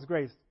marvelous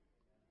grace.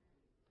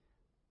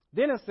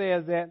 Then it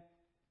says that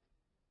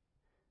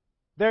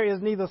there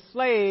is neither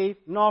slave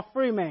nor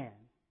free man.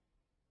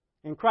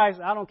 In Christ,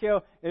 I don't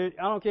care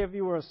if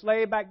you were a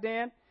slave back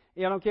then.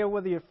 I don't care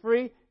whether you're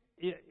free.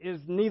 It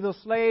is neither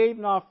slave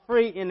nor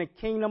free in the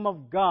kingdom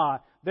of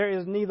God. There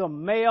is neither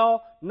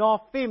male nor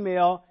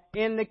female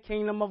in the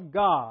kingdom of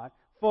God,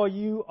 for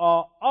you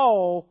are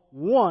all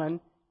one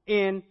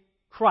in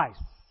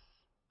Christ.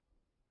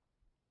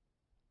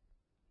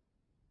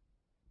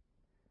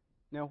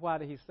 Now, why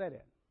did he say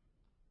that?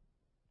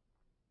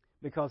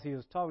 Because he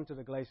was talking to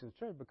the Galatian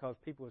church, because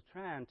people were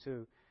trying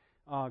to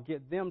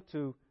get them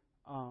to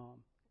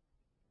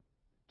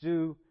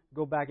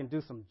go back and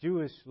do some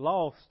Jewish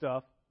law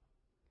stuff.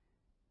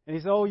 And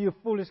he said, oh, you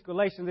foolish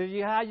Galatians,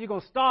 how you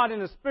going to start in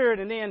the Spirit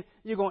and then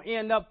you're going to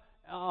end up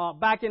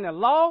back in the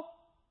law?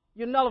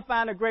 You're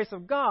nullifying the grace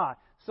of God.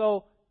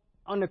 So,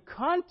 on the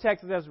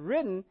context that's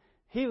written,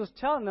 he was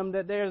telling them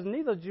that there's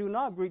neither Jew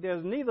nor Greek,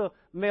 there's neither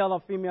male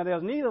or female,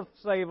 there's neither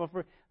slave or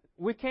free.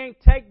 We can't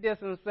take this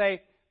and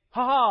say,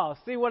 ha,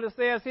 see what it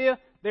says here?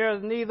 There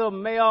is neither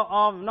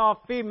male nor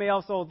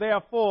female, so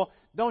therefore,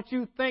 don't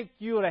you think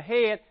you're the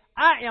head?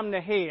 I am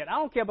the head. I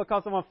don't care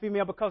because I'm a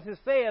female, because it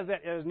says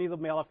that there's neither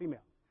male or female.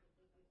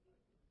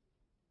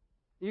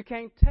 You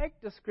can't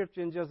take the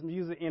scripture and just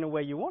use it any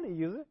way you want to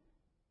use it.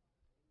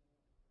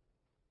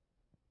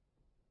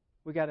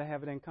 We got to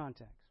have it in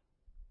context.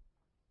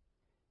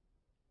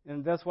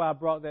 And that's why I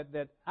brought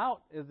that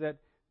out, is that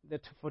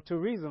for two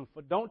reasons.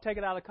 Don't take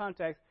it out of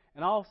context,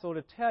 and also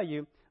to tell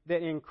you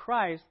that in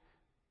Christ,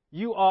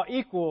 you are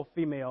equal,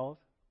 females,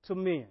 to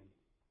men.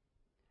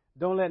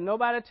 Don't let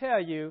nobody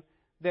tell you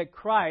that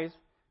Christ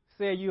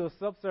said you are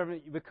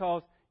subservient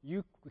because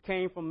you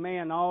came from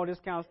man and all this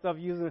kind of stuff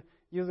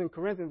using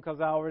Corinthians, because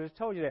I already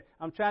told you that.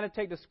 I'm trying to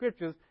take the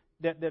scriptures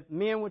that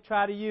men would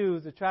try to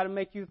use to try to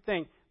make you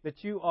think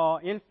that you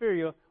are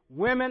inferior.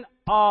 Women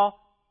are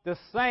the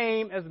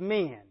same as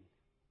men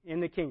in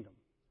the kingdom.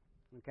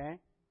 Okay?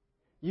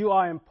 You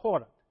are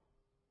important.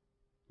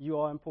 You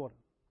are important.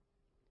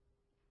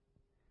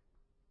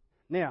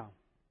 Now,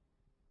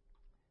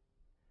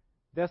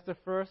 that's the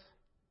first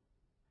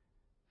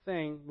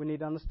thing we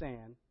need to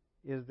understand,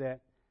 is that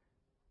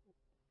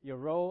your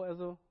role as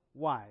a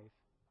wife,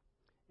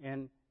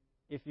 and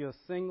if you're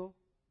single,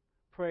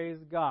 praise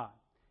God.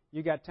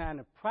 You got time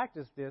to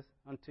practice this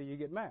until you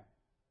get married.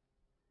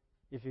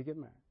 If you get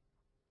married.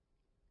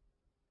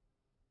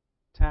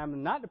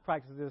 Time not to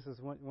practice this is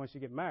once you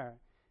get married,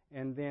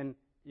 and then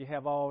you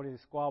have all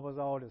these squabbles,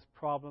 all these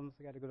problems.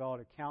 You got to go to all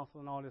the counsel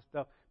and all this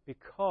stuff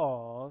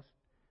because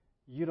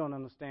you don't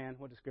understand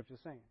what the Scripture is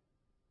saying.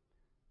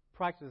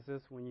 Practice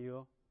this when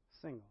you're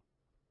single,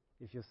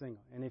 if you're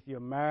single. And if you're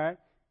married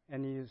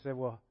and you say,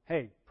 well,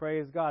 hey,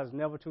 praise God, it's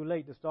never too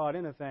late to start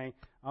anything.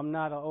 I'm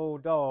not an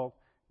old dog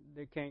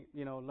that can't,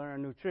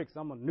 learn new tricks.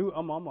 I'm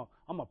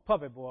a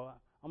puppet boy.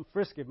 I'm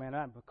frisky, man.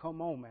 But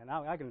come on, man.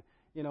 I can,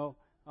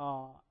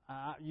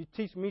 you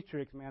teach me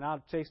tricks, man.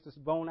 I'll chase this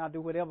bone. I'll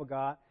do whatever,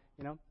 God.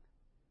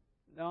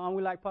 Aren't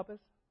we like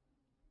puppets?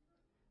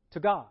 To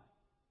God.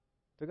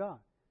 To God.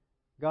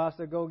 God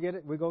said, go get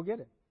it. We go get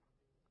it.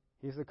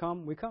 He said,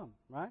 come, we come,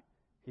 right?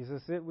 He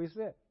said, sit, we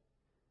sit.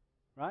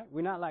 Right?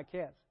 We're not like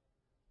cats.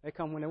 They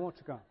come when they want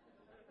to come.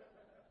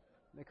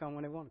 They come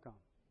when they want to come.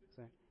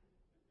 See?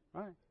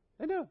 Right?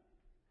 They do.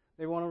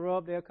 They want to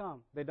rub, they'll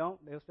come. They don't,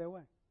 they'll stay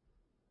away.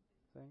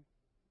 See?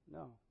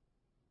 No.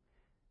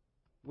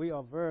 We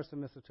are very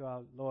submissive to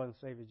our Lord and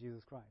Savior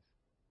Jesus Christ.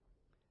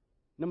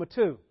 Number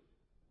 2,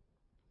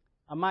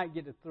 I might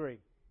get to 3.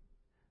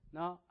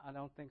 No, I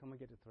don't think I'm going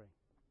to get to 3.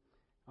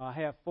 I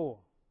have 4.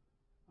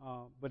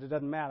 But it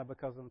doesn't matter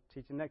because I'm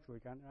teaching next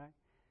week,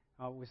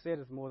 right? We said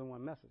it's more than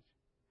one message.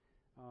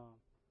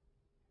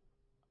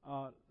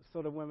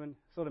 So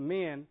the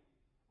men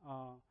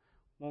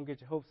won't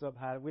get your hopes up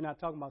high. We're not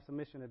talking about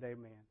submission today,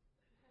 man.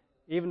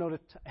 Even though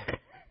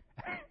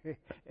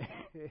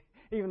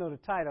the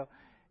title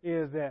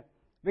is that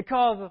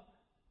because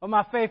of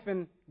my faith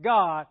in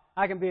God,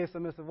 I can be a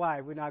submissive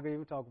wife. We're not going to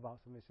even talk about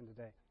submission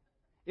today.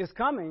 It's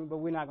coming, but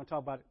we're not going to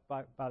talk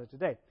about it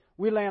today.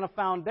 We're laying a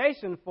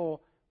foundation for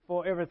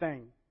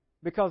everything,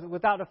 because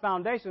without the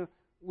foundation,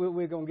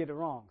 we're going to get it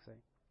wrong. See,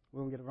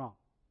 we're going to get it wrong.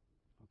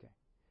 Okay.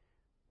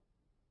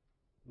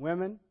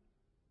 Women,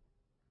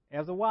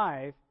 as a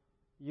wife,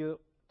 you're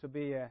to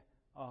be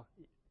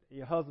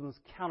your husband's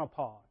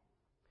counterpart,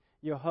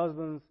 your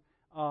husband's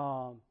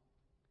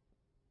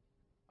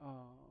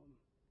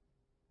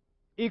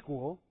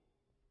equal,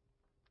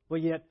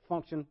 but yet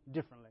function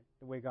differently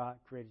the way God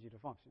created you to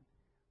function.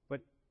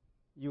 But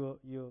you're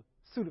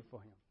suited for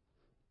Him.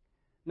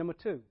 Number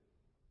 2,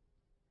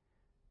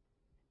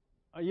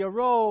 your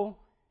role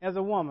as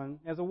a woman,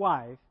 as a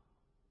wife,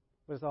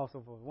 but it's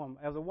also for a woman,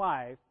 as a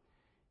wife,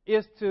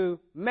 is to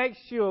make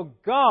sure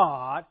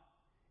God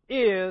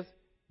is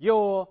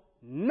your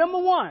number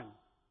 1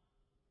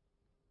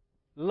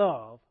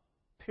 love,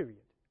 period.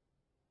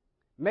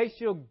 Make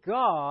sure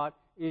God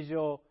is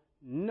your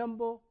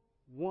number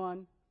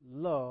 1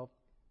 love,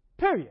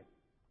 period.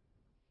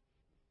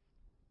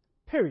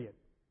 Period.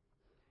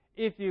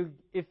 If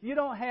you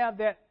don't have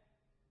that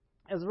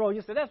as a role,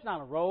 you say, that's not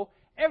a role.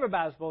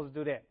 Everybody's supposed to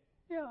do that.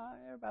 Yeah,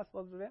 everybody's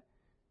supposed to do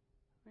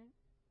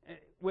that.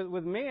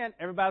 With men,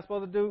 everybody's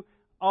supposed to do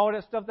all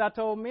that stuff that I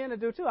told men to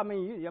do too. I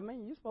mean,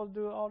 you're supposed to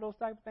do all those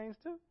type of things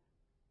too.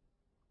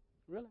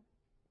 Really?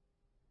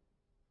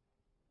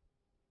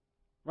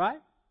 Right?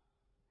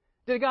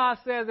 Did God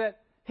say that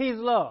He's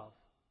love?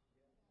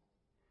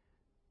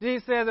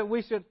 Did He say that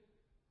we should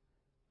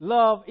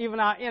love even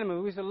our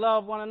enemies? We should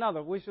love one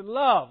another. We should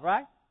love,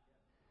 right?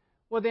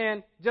 Well,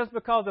 then, just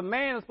because a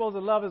man is supposed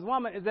to love his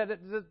woman,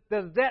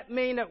 does that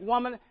mean that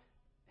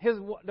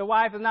the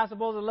wife is not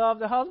supposed to love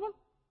the husband?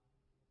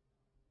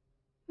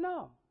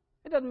 No,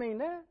 it doesn't mean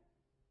that.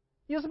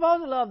 You're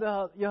supposed to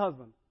love your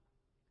husband.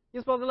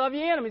 You're supposed to love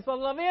your enemy. You're supposed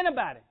to love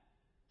anybody.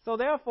 So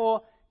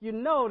therefore, you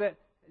know that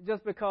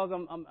just because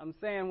I'm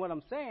saying what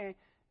I'm saying,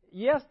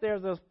 yes,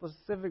 there's a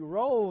specific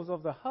roles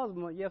of the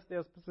husband. Yes,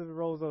 there's specific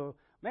roles of the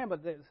man.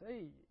 But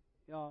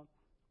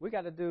we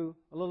got to do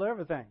a little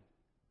everything,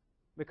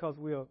 because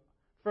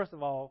first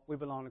of all, we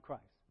belong to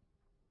Christ.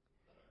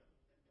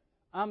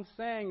 I'm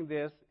saying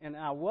this, and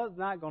that was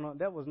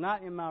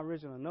not in my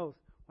original notes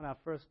when I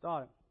first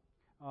started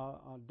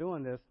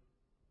doing this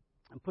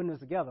and putting this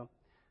together.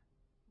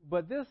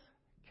 But this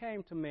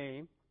came to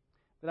me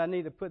that I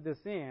need to put this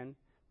in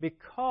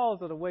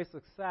because of the way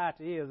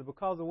society is,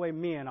 because of the way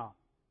men are.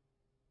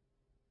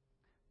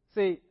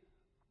 See,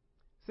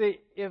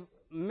 if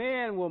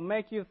men will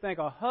make you think,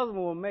 or husband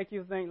will make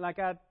you think, like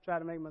I try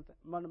to make my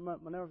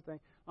everything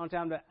on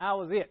time, that I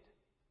was it.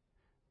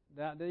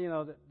 That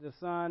the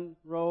sun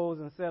rose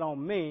and set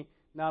on me,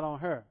 not on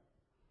her.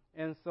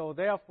 And so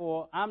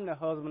therefore, I'm the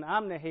husband,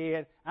 I'm the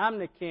head, I'm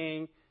the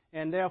king,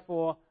 and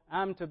therefore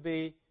I'm to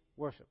be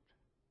worshipped.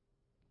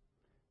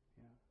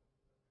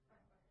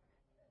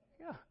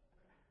 Yeah.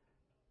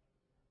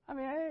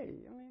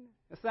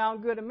 It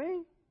sounds good to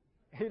me.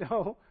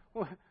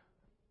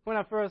 When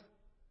I first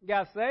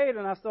got saved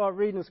and I started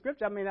reading the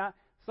scripture,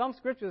 some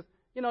scriptures,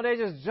 they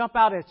just jump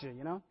out at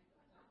you,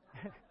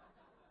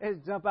 They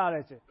just jump out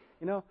at you.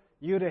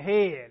 You're the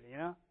head,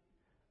 The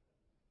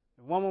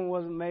woman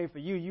wasn't made for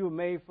you. You were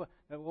made for,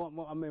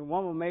 woman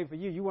was made for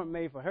you. You weren't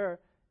made for her.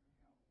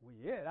 Well,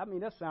 yeah,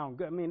 that sounds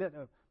good.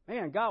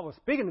 Man, God was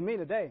speaking to me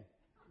today.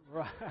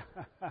 Right.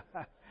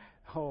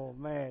 Oh,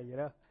 man,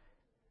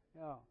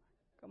 Oh,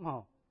 come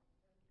on.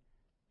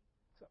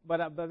 So,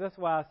 but that's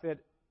why I said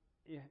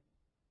it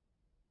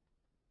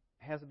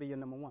has to be your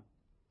number 1.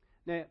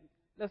 Now,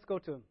 let's go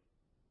to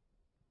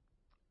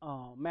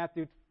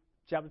Matthew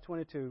chapter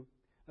 22.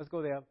 Let's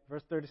go there,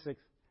 verse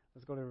 36.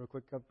 Let's go there real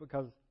quick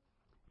because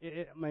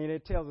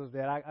it tells us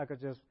that. I could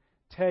just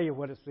tell you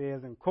what it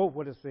says and quote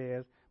what it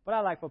says, but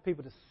I like for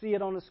people to see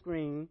it on the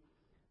screen,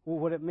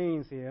 what it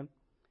means here.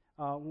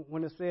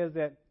 When it says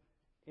that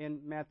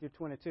in Matthew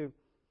 22,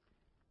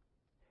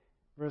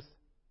 verse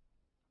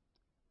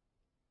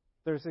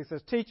 36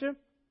 says, Teacher,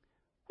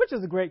 which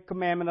is the great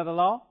commandment of the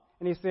law?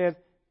 And he says,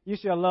 you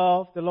shall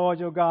love the Lord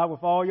your God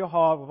with all your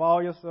heart, with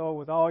all your soul,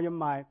 with all your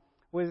might.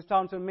 Was he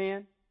talking to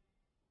men?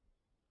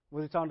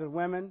 Was he talking to the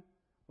women?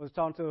 Was he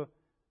talking to,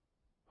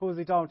 who was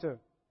he talking to?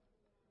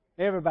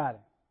 Everybody.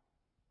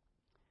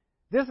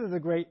 This is the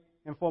great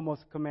and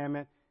foremost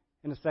commandment.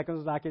 And the second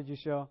is like it, you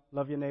shall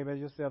love your neighbor as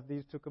yourself.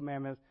 These 2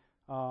 commandments,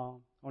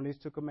 on these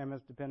 2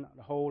 commandments depend on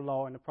the whole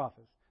law and the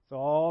prophets. So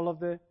all of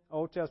the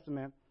Old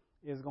Testament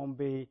is going to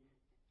be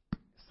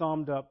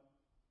summed up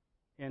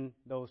in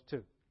those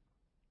 2.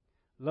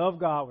 Love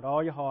God with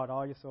all your heart,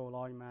 all your soul,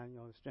 all your mind,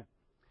 all your strength.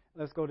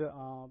 Let's go to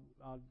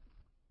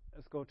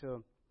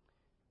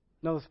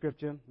another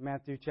scripture,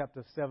 Matthew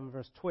chapter 7,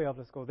 verse 12.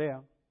 Let's go there.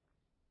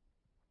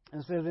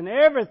 And it says, in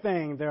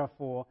everything,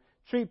 therefore,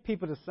 treat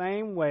people the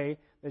same way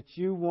that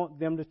you want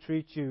them to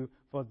treat you,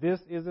 for this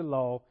is the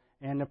law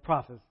and the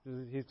prophets.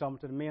 He's talking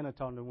to the men or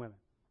talking to the women?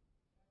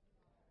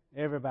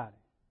 Everybody.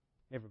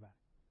 Everybody.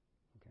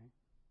 Okay.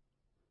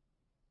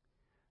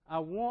 I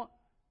want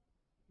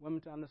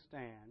women to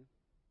understand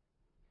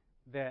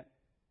that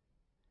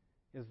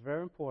it's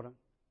very important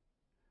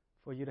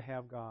for you to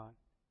have God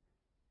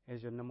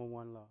as your number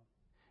one love.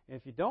 And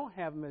if you don't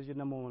have Him as your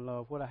number one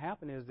love, what will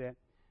happen is that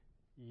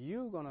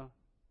you're going to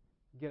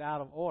get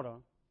out of order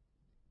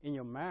in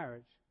your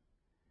marriage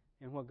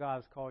and what God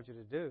has called you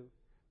to do,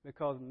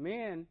 because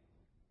men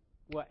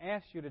will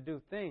ask you to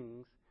do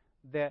things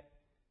that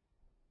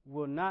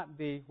will not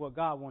be what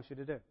God wants you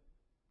to do.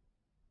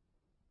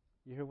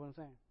 You hear what I'm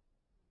saying?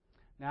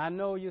 Now, I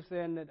know you're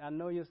saying that,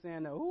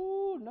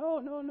 ooh,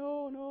 no.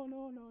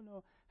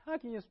 How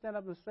can you stand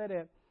up and say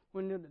that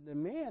when the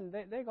men,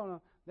 they're gonna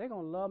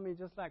love me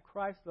just like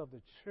Christ loved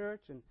the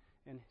church, and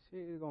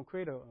He's going to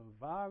create an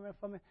environment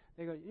for me?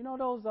 They go, you know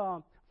those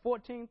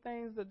 14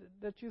 things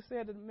that you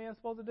said that the men's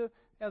supposed to do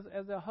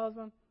as their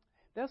husband?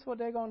 That's what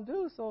they're going to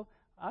do, so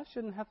I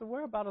shouldn't have to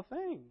worry about a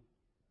thing.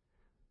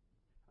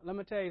 Let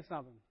me tell you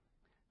something.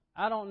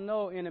 I don't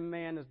know any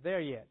man that's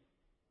there yet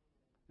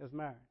that's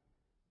married.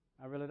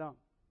 I really don't.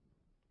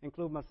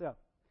 Include myself.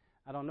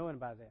 I don't know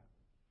anybody there.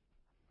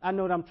 I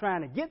know that I'm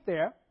trying to get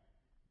there.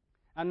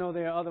 I know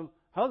there are other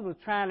husbands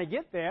trying to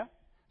get there,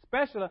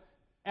 especially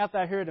after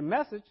I heard the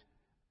message,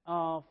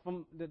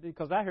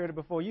 because I heard it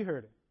before you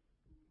heard it.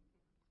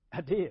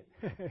 I did.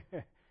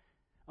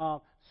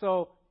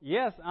 So,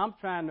 yes, I'm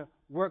trying to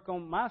work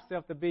on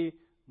myself to be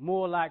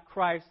more like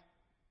Christ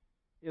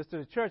is to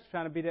the church,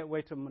 trying to be that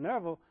way to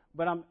Minerva,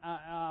 but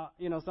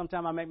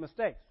sometimes I make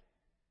mistakes.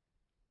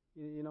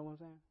 You know what I'm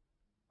saying?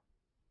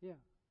 Yeah.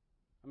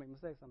 I make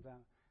mistakes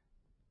sometimes.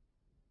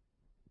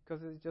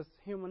 Because it's just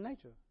human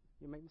nature.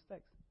 You make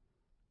mistakes.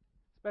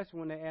 Especially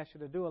when they ask you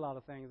to do a lot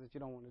of things that you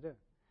don't want to do.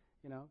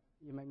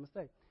 You make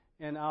mistakes.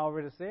 And I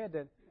already said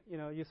that,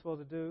 you're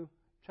supposed to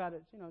try to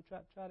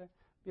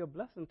be a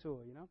blessing to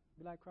her,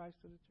 Be like Christ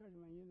to the church,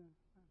 man,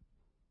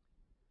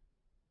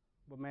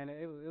 But, man,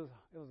 it was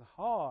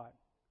hard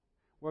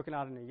working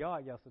out in the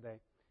yard yesterday.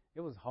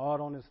 It was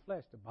hard on his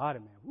flesh, the body,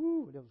 man.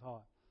 Woo, it was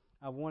hard.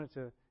 I wanted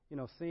to,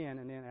 sin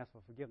and then ask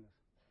for forgiveness,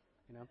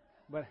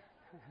 But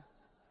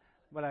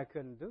but I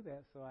couldn't do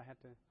that, so I had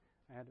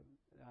to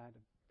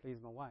please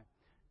my wife.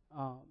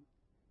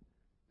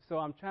 So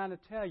I'm trying to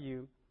tell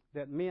you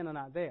that men are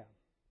not there.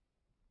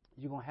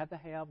 You're going to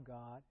have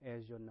God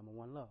as your number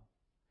one love.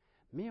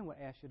 Men will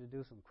ask you to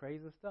do some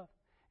crazy stuff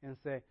and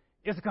say,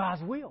 it's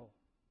God's will.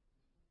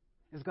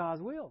 It's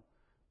God's will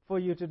for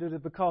you to do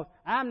this because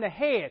I'm the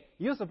head.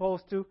 You're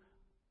supposed to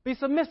be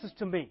submissive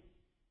to me.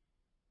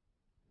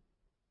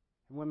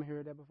 Have women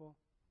heard that before?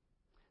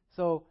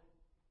 So,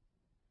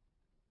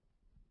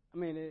 I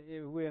mean,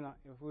 if we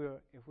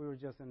were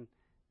just in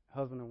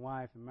husband and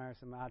wife and marriage,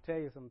 I'll tell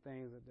you some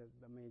things that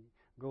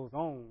goes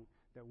on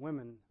that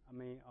women,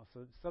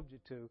 are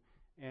subject to,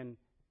 and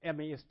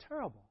it's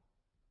terrible.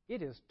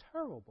 It is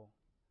terrible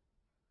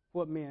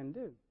what men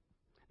do.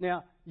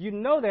 Now, you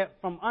know that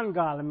from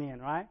ungodly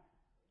men, right?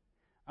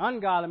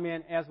 Ungodly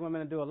men ask women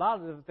to do a lot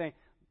of different things.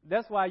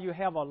 That's why you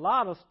have a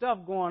lot of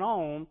stuff going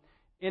on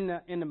in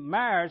the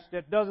marriage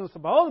that doesn't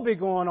supposed to be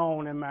going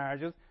on in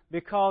marriages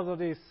because of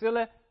these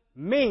silly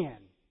men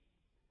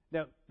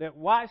that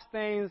watch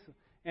things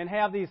and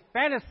have these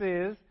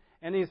fantasies,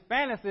 and these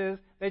fantasies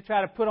they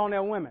try to put on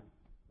their women,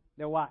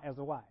 their wife, as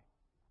a wife.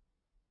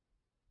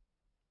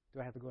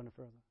 Do I have to go any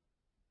further?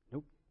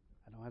 Nope,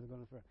 I don't have to go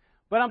any further.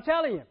 But I'm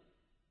telling you,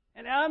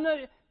 and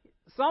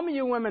some of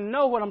you women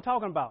know what I'm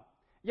talking about.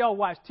 Y'all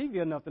watch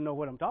TV enough to know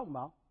what I'm talking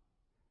about.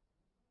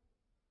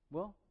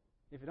 Well,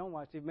 if you don't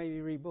watch TV, maybe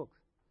you read books.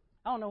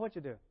 I don't know what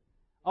you do.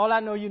 All I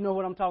know, you know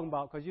what I'm talking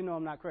about because you know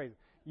I'm not crazy.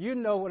 You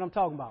know what I'm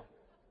talking about.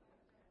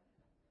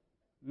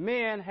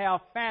 Men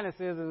have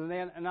fantasies,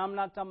 and I'm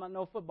not talking about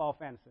no football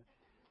fantasy.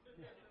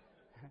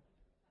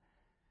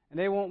 And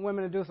they want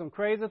women to do some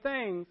crazy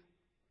things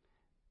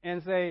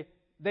and say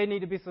they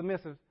need to be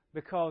submissive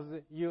because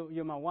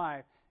you're my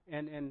wife,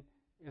 and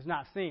it's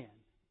not sin.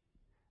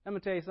 Let me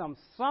tell you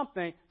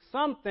something.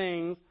 Some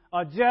things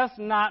are just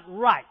not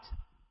right.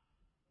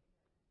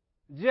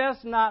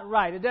 Just not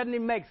right. It doesn't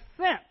even make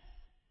sense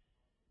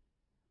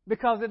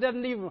because it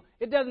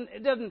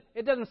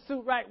doesn't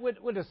suit right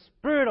with the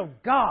Spirit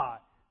of God.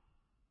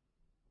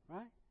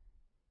 Right?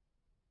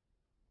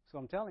 So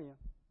I'm telling you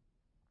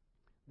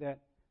that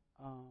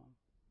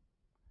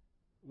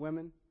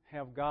women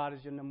have God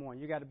as your number one.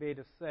 You got to be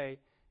able to say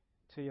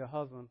to your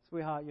husband,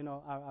 sweetheart,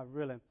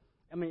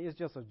 it's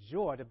just a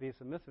joy to be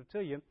submissive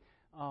to you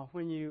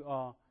when you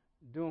are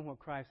doing what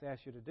Christ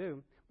asked you to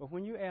do. But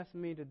when you ask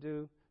me to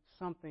do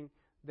something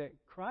that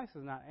Christ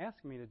is not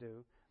asking me to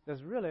do,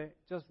 that's really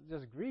just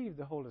grieve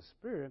the Holy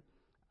Spirit,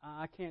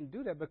 I can't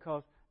do that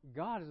because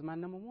God is my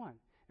number one.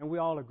 And we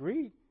all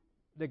agree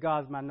that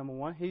God is my number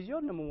one. He's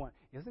your number one.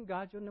 Isn't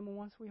God your number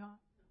one, sweetheart?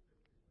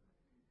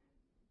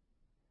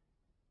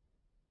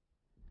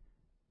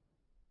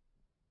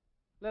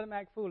 Let him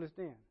act foolish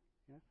then.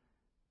 Yeah?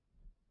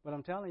 But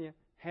I'm telling you,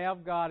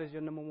 have God as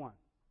your number one.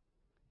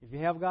 If you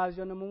have God as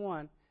your number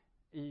one,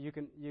 you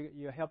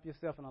help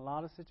yourself in a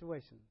lot of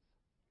situations.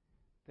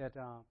 That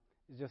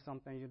is just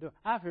something you do.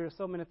 I've heard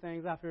so many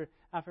things. I've heard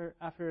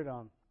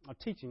a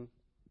teaching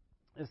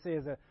that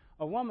says that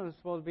a woman is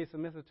supposed to be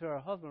submissive to her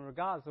husband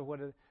regardless of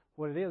what it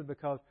is,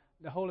 because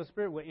the Holy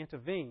Spirit will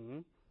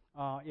intervene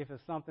if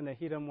it's something that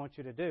He doesn't want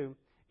you to do.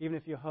 Even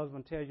if your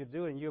husband tells you to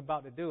do it and you're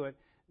about to do it,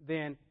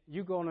 then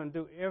you go on and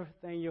do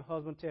everything your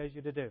husband tells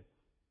you to do.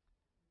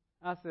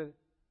 I said,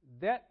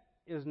 that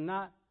is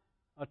not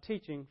a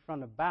teaching from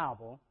the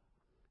Bible,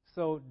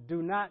 so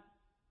don't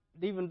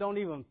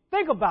even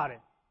think about it,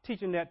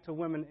 teaching that to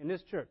women in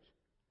this church.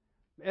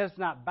 It's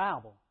not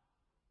Bible.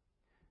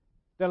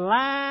 The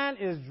line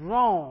is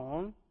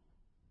drawn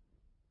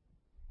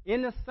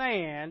in the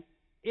sand,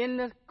 in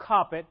the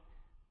carpet,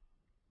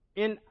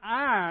 in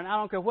iron. I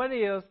don't care what it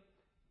is.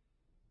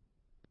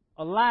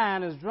 A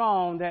line is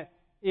drawn that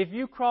if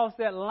you cross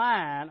that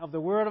line of the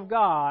Word of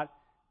God,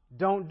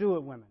 don't do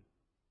it, women.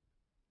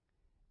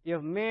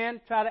 If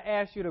men try to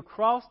ask you to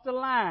cross the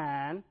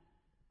line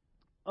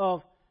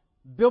of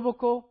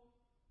biblical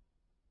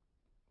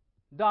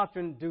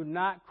doctrine, do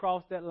not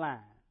cross that line.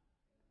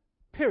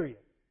 Period.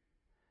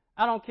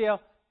 I don't care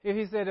if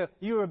he said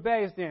you're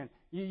rebellious then.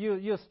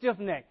 You're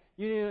stiff-necked.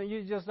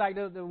 You're just like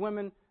the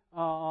women, you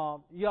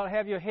ought to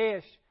have your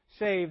head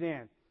shaved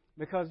in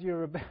because you're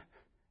rebellious.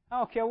 I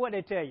don't care what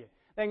they tell you.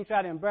 They can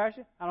try to embarrass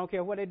you. I don't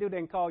care what they do. They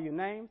can call you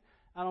names.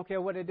 I don't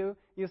care what they do.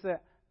 You say,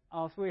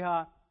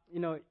 sweetheart,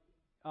 you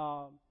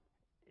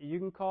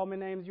can call me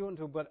names you want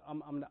to, but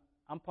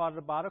I'm part of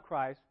the body of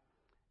Christ.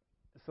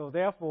 So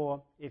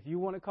therefore, if you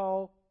want to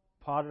call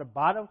part of the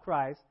body of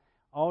Christ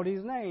all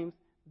these names,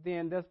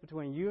 then that's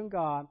between you and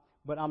God.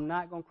 But I'm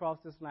not going to cross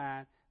this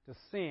line to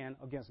sin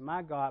against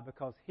my God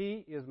because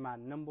He is my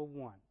number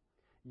one.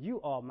 You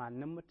are my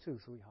number two,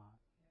 sweetheart.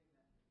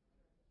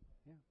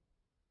 Yeah.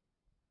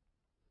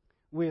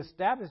 We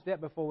established that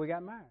before we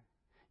got married.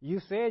 You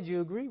said you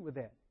agreed with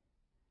that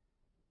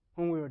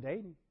when we were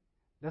dating.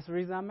 That's the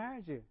reason I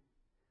married you.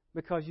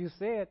 Because you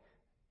said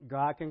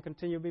God can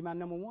continue to be my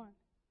number one.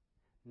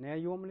 Now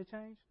you want me to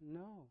change?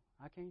 No,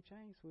 I can't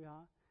change,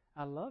 sweetheart.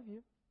 I love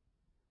you.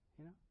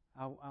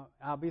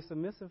 I'll be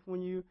submissive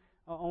when you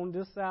are on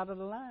this side of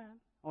the line,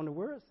 on the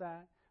word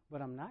side,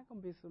 but I'm not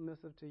going to be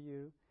submissive to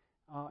you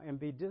and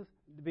be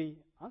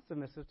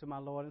unsubmissive to my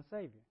Lord and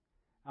Savior.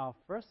 Our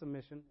first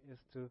submission is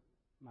to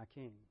my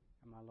King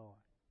and my Lord.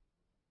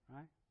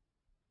 Right?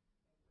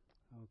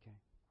 Okay.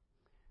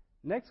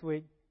 Next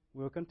week,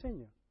 we'll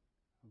continue.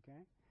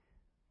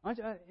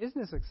 Okay? Isn't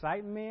this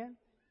exciting, man?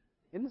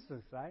 Isn't this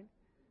exciting?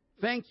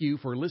 Thank you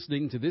for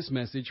listening to this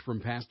message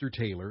from Pastor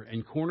Taylor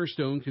and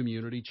Cornerstone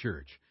Community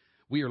Church.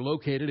 We are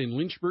located in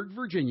Lynchburg,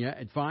 Virginia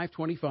at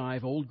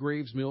 525 Old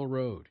Graves Mill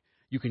Road.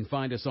 You can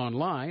find us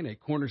online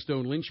at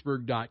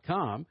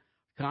cornerstonelynchburg.com,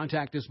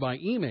 contact us by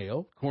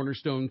email,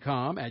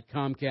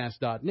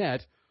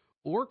 cornerstonecom@comcast.net,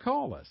 or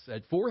call us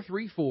at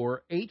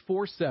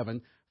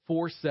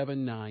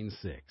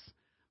 434-847-4796.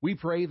 We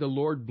pray the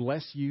Lord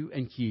bless you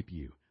and keep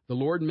you. The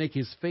Lord make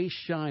His face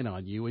shine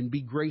on you and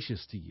be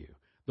gracious to you.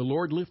 The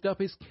Lord lift up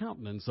His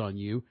countenance on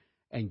you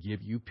and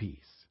give you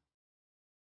peace.